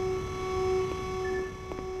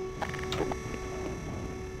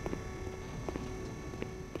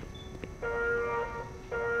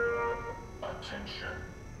 Attention.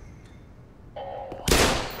 All.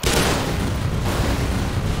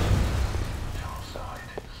 Topside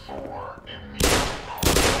for immediate.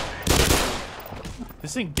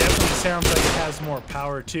 This thing definitely sounds like it has more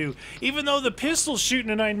power too. Even though the pistol's shooting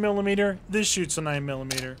a 9mm, this shoots a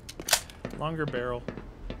 9mm. Longer barrel.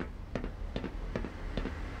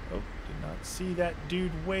 Oh, did not see that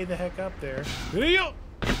dude way the heck up there. Hey-yo!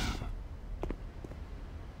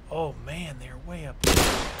 Oh man, they're way up there.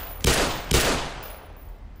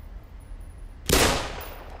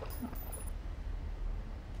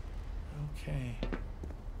 Okay.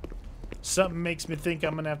 Something makes me think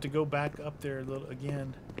I'm gonna have to go back up there a little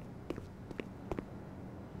again.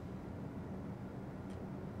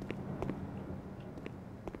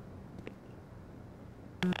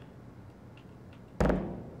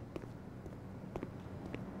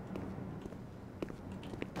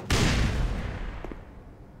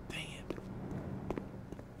 Dang it.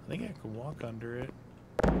 I think I could walk under it.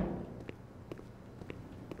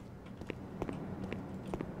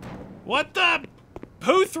 What the?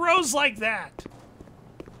 Who throws like that?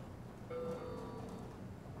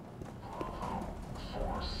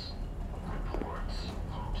 Force. Reports.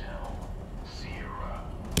 Hotel. Sierra.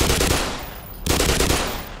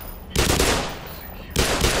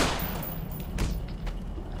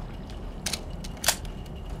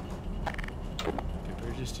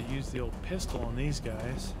 Better just to use the old pistol on these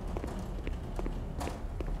guys.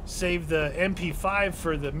 Save the MP5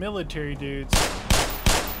 for the military dudes.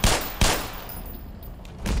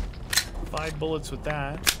 5 bullets with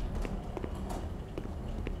that.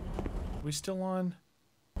 We still on?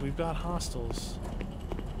 We've got hostiles.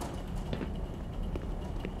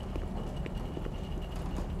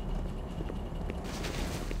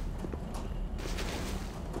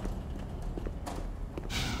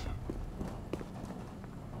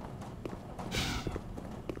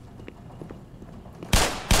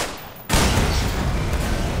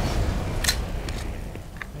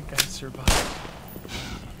 That guy survived.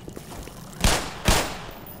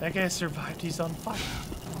 That guy survived, he's on fire.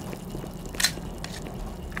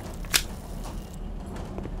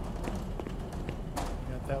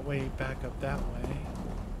 Got that way, back up that way.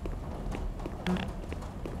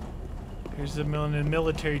 Here's the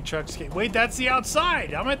military trucks. Wait, that's the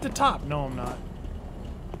outside! I'm at the top. No, I'm not.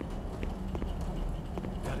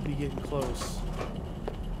 Gotta be getting close.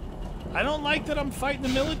 I don't like that I'm fighting the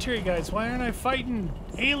military guys. Why aren't I fighting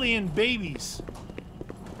alien babies?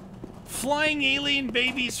 Flying alien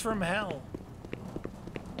babies from hell.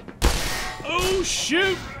 Oh,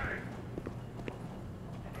 shoot!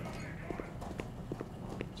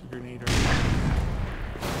 It's a grenade right there.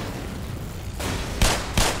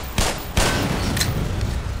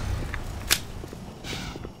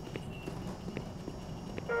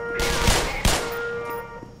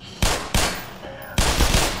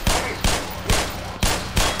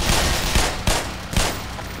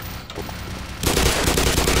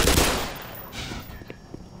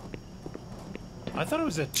 I thought it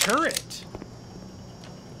was a turret.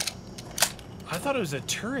 I thought it was a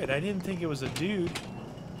turret. I didn't think it was a dude.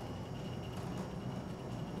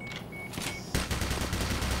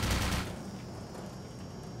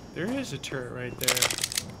 There is a turret right there.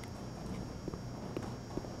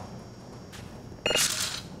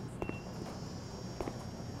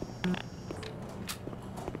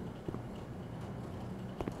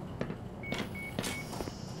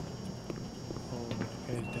 Oh, that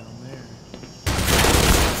guy's down there.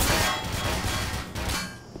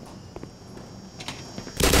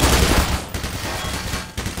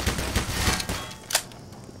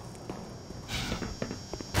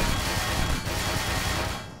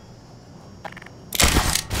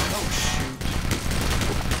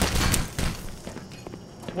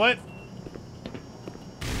 What?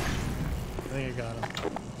 I think I got him.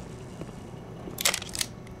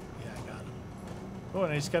 Yeah, I got him. Oh,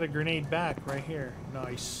 and I just got a grenade back right here.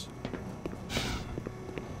 Nice.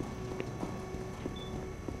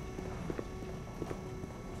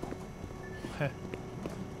 heck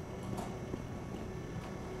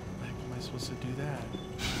am I supposed to do that?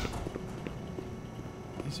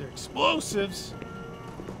 These are explosives!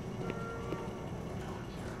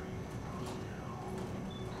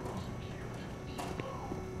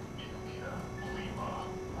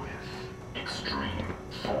 Extreme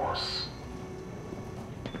force.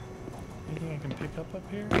 Anything I can pick up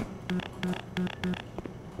here?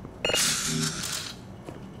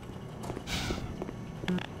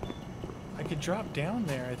 I could drop down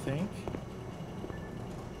there, I think.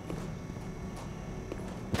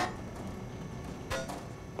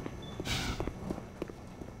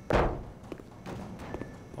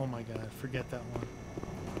 Oh my god, forget that one.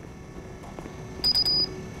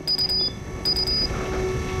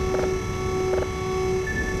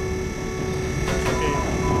 Okay,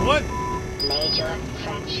 what? Major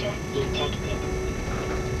fracture detected.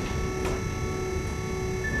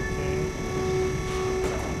 Okay.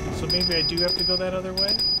 So maybe I do have to go that other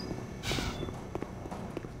way?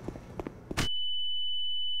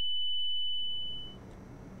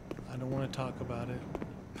 I don't want to talk about it.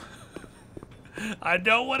 I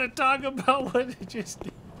don't want to talk about what it just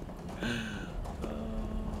did.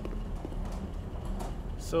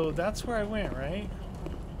 So that's where I went, right?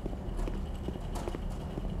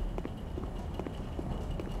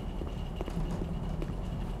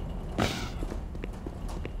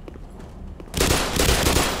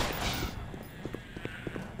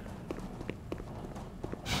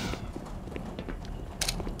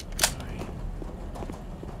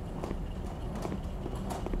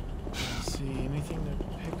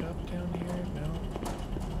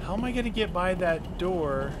 How am I gonna get by that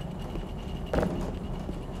door?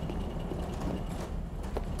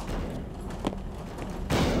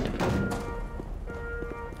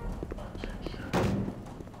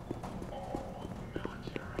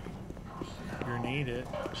 Grenade it.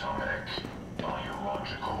 Atomic,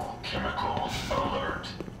 biological, chemical alert.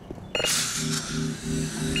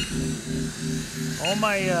 All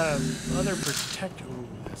my other protect. Ooh,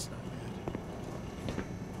 that's not good.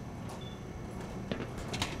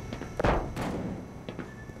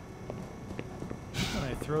 When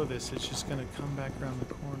I throw this, it's just gonna come back around the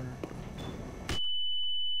corner.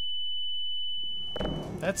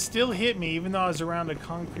 That still hit me, even though I was around a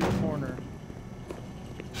concrete corner.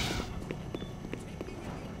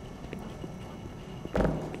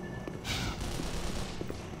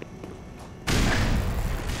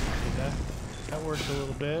 That worked a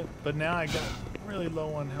little bit, but now I got really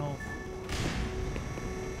low on health.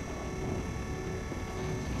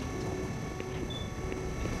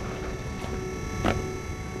 I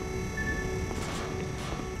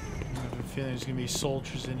have a feeling there's gonna be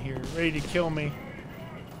soldiers in here ready to kill me.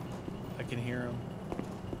 I can hear them.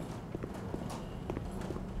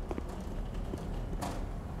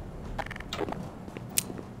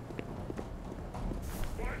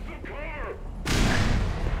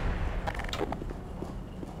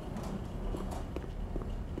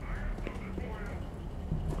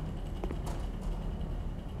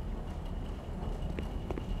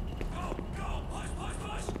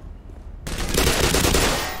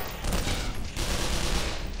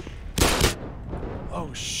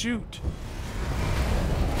 Oh, shoot.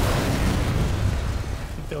 I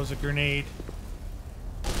think that was a grenade.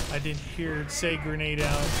 I didn't hear it say grenade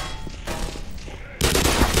out.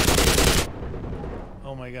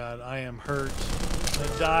 Oh my god, I am hurt. I'm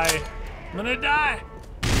gonna die. I'm gonna die!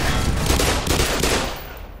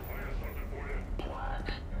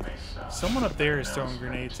 Someone up there is throwing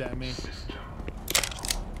grenades at me.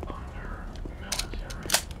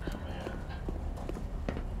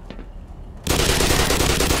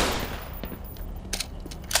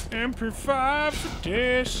 MP5 for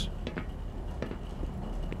this.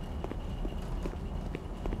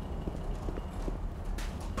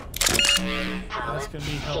 That's gonna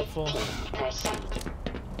be helpful. 15%.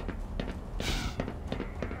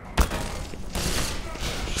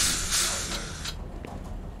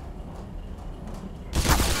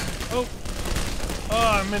 Oh!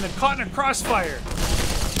 Oh, I'm caught in a crossfire.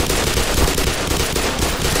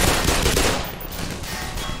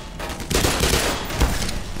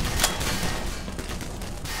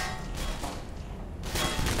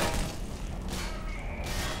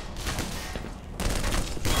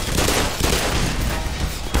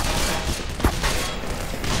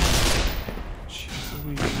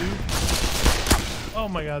 Oh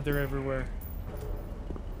my god, they're everywhere.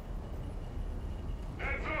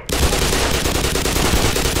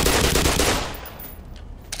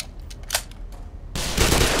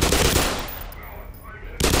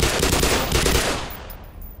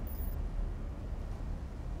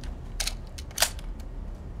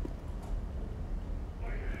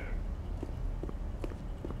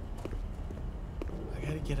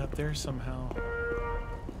 get up there somehow.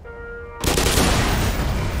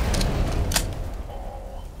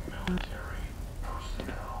 Military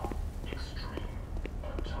personnel. Extreme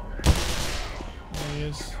atomic. There he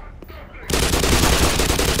is.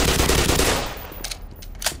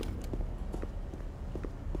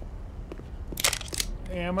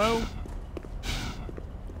 Ammo.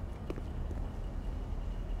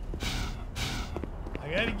 I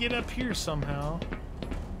gotta get up here somehow.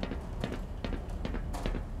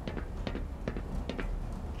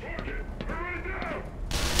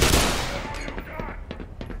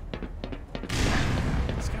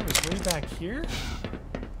 This guy was way back here?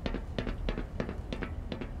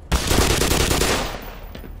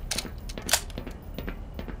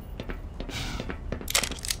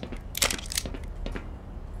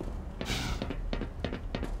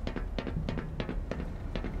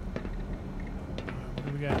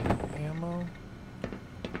 We got ammo.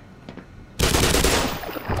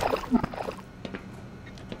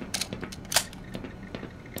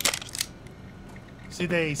 See,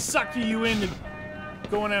 they sucker you into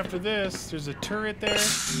going after this. There's a turret there.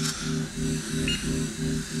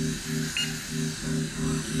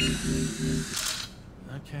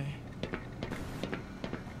 Okay.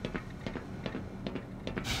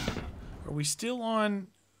 Are we still on?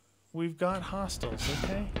 We've got hostiles,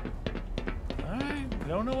 okay? I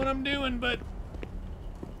don't know what I'm doing, but...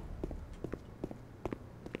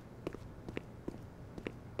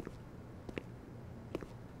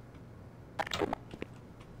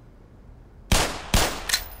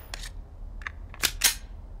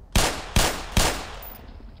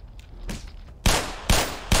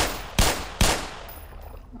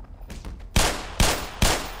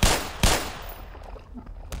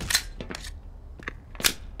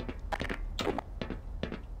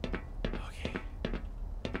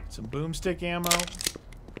 Some boomstick ammo.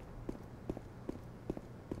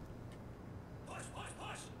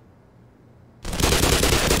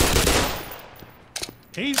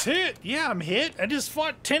 He's hit. Yeah, I'm hit. I just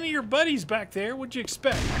fought 10 of your buddies back there. What'd you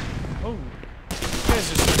expect? Oh,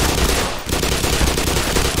 these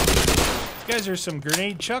guys are some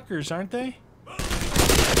grenade chuckers, aren't they?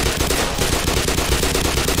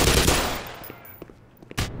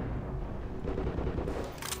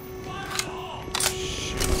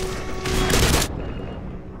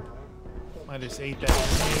 I just ate that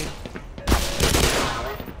grenade.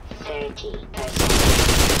 30%.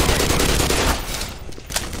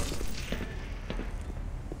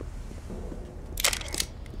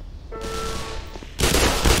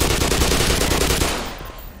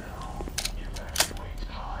 Evacuate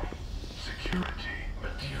high security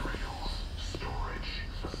materials storage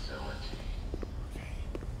facility.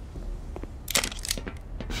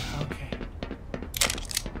 Okay.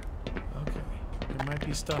 Okay. There might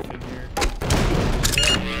be stuff in here.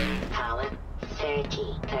 Power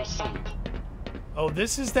 30%. Oh,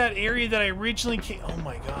 this is that area that I originally came. Oh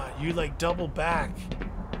my god, you like double back.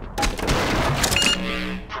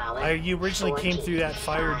 Power You originally came through that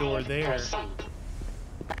fire door there. 45%.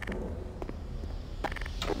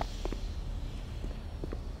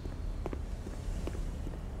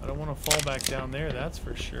 I don't want to fall back down there, that's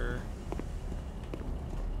for sure.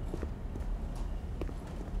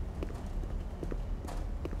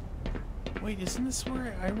 Wait, isn't this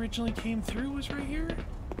where I originally came through? Was right here?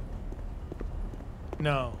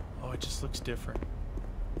 No. Oh, it just looks different.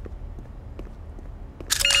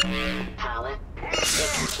 Power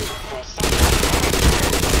 60%.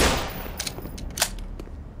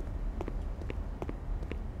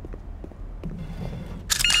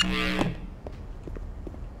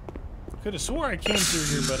 Could have swore I came through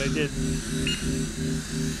here, but I didn't.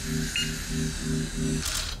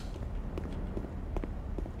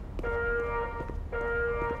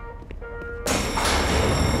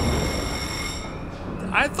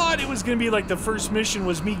 I thought it was going to be like the first mission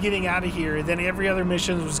was me getting out of here, and then every other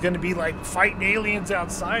mission was going to be like fighting aliens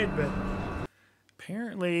outside, but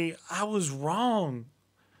apparently I was wrong.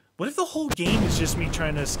 What if the whole game is just me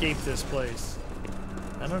trying to escape this place?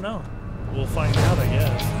 I don't know. We'll find out, I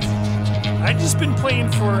guess. I've just been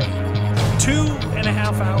playing for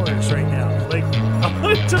 2.5 hours right now. Like, I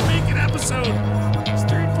wanted to make an episode. It's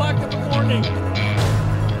 3 o'clock in the morning.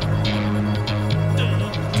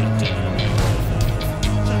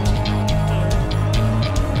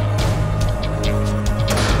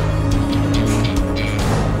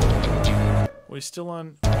 We're still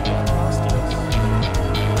on hostiles.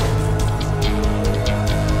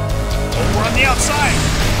 Oh, we're on the outside.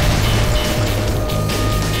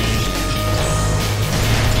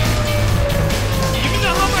 Give me the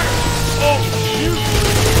Hummer. Oh, shoot.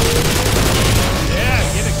 Yeah,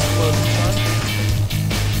 get exploded, son.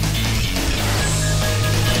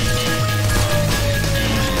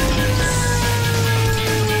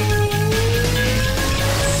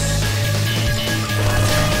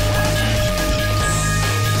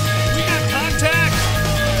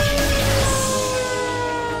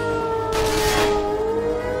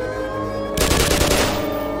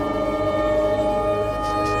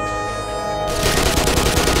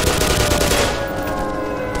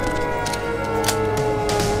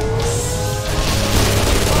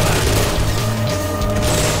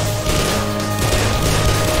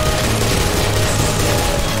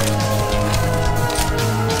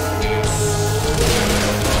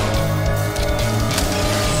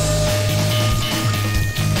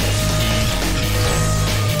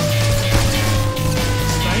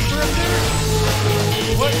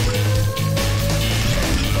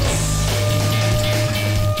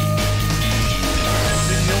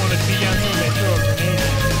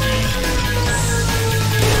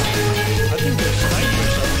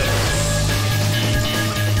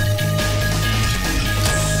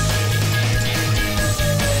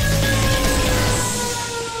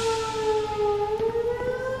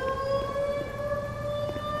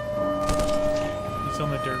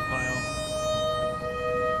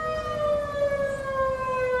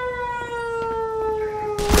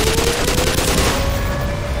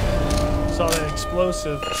 saw that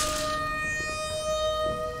explosive.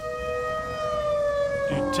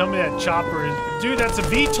 Dude, tell me that chopper is... Dude, that's a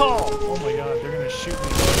VTOL! Oh my god, they're gonna shoot me.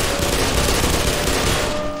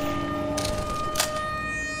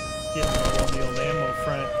 Getting low on the old ammo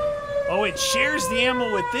front. Oh, it shares the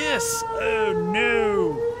ammo with this! Oh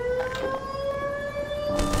no!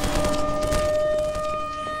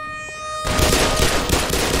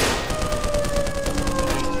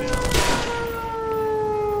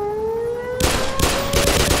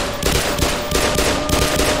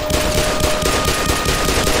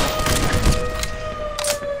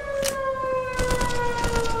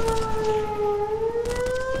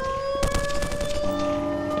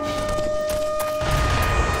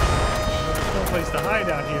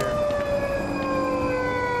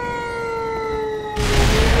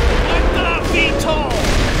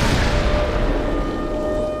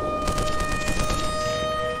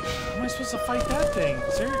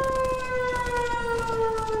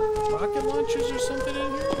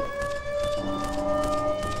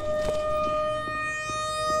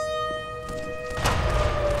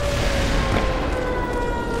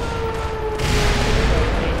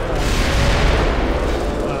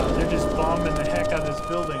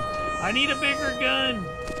 I need a bigger gun!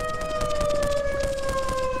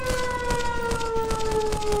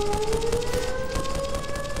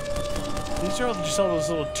 These are just all those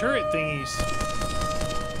little turret thingies.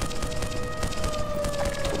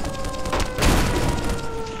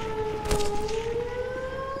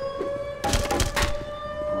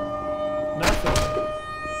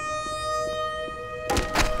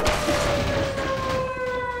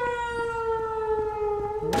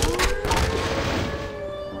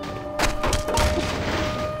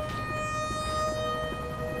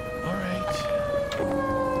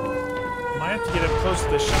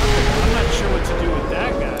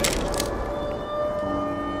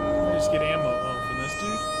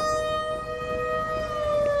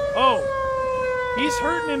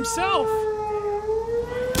 Himself.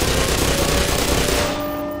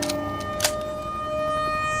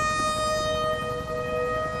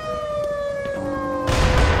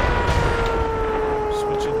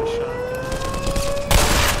 Switching the shotgun.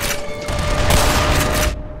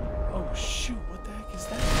 Oh shoot, what the heck is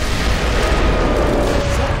that?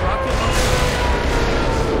 Is that rocket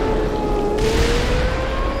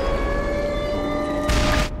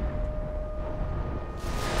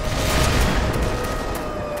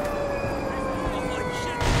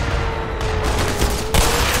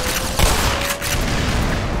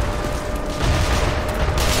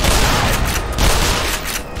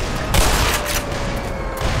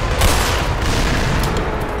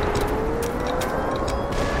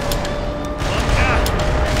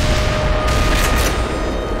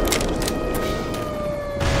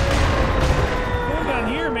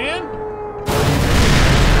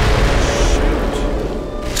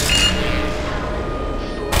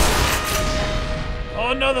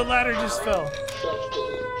the ladder just fell. 55%.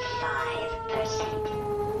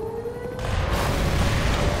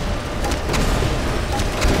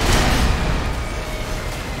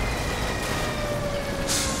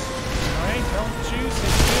 Alright, health juice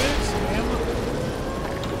is good. Some ammo.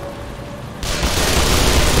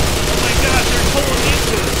 Oh my god, they're pulling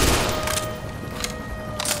into us.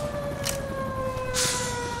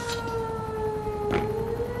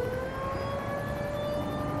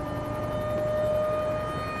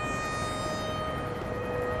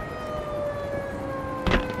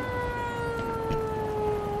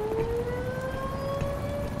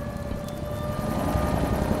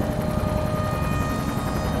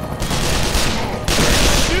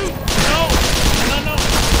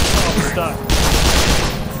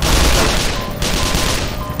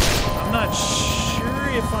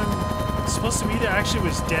 Actually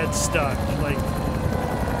was dead stuck, like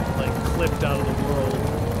clipped out of the world.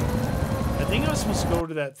 I think I was supposed to go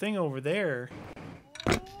to that thing over there.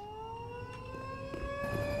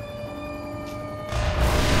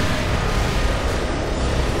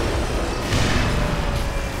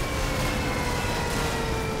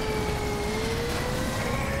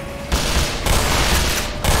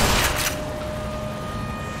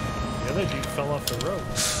 The other dude fell off the rope.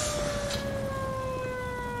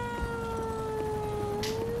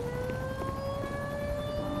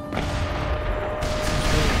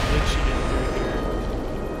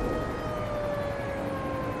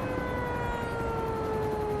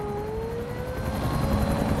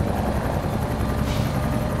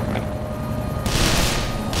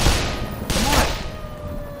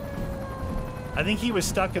 I think he was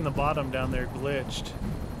stuck in the bottom down there, glitched.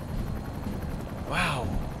 Wow.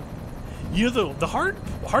 You know, the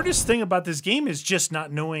hardest thing about this game is just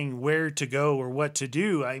not knowing where to go or what to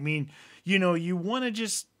do. I mean, you know, you want to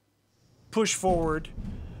just push forward,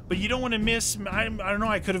 but you don't want to miss. I don't know.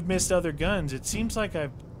 I could have missed other guns. It seems like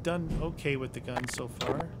I've done okay with the guns so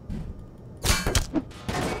far.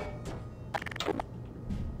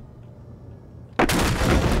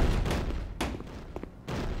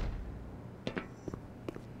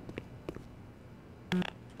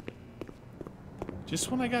 Just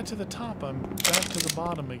when I got to the top, I'm back to the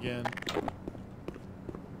bottom again.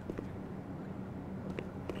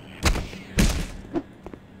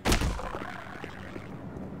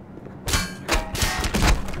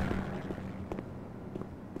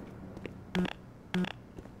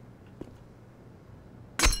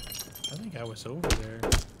 I think I was over there.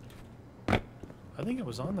 I think I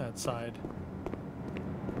was on that side.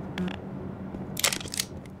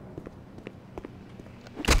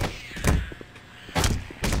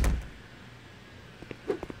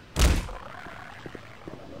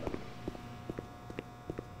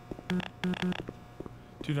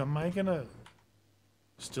 Dude, am I gonna...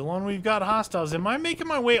 Still on We've Got Hostiles. Am I making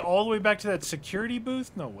my way all the way back to that security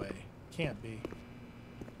booth? No way. Can't be.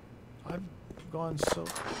 I've gone so...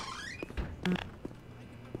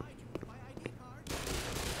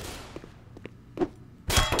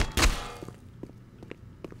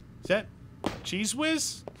 Is that Cheese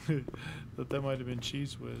Whiz? Thought that might have been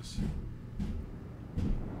Cheese Whiz.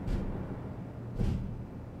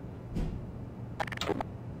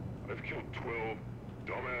 I've killed 12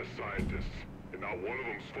 dumbass scientists, and not one of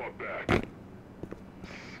them's fought back.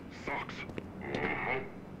 Sucks.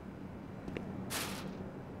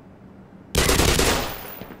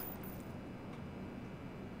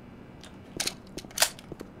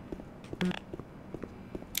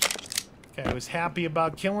 Okay, I was happy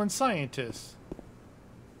about killing scientists.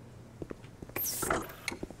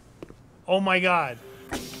 Oh my god.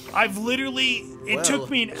 I've literally... It took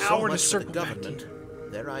me an hour to circle back to you.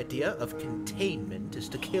 Their idea of containment is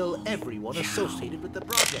to kill everyone associated with the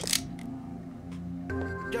project.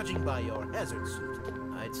 Judging by your hazard suit,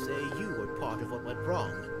 I'd say you were part of what went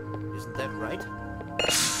wrong. Isn't that right?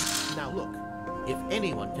 Now look, if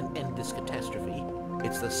anyone can end this catastrophe,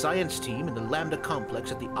 it's the science team in the Lambda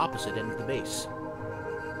complex at the opposite end of the base.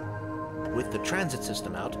 With the transit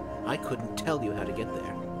system out, I couldn't tell you how to get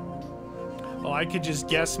there. Oh, I could just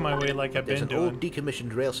guess my way like I've There's been an doing. old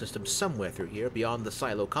decommissioned rail system somewhere through here beyond the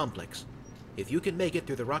silo complex. If you can make it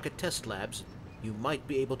through the rocket test labs, you might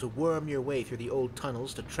be able to worm your way through the old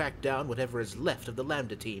tunnels to track down whatever is left of the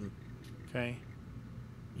Lambda team. Okay.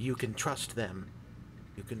 You can trust them.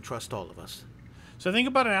 You can trust all of us. So I think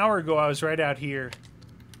about an hour ago I was right out here.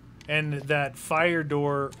 And that fire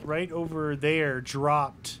door right over there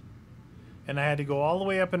dropped. And I had to go all the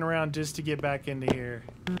way up and around just to get back into here.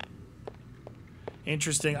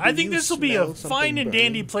 Interesting. I think this will be a fine and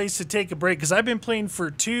dandy place to take a break because I've been playing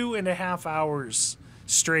for 2.5 hours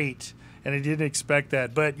straight and I didn't expect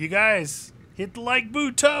that. But you guys, hit the like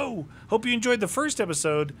button. Hope you enjoyed the first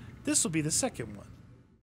episode. This will be the second one.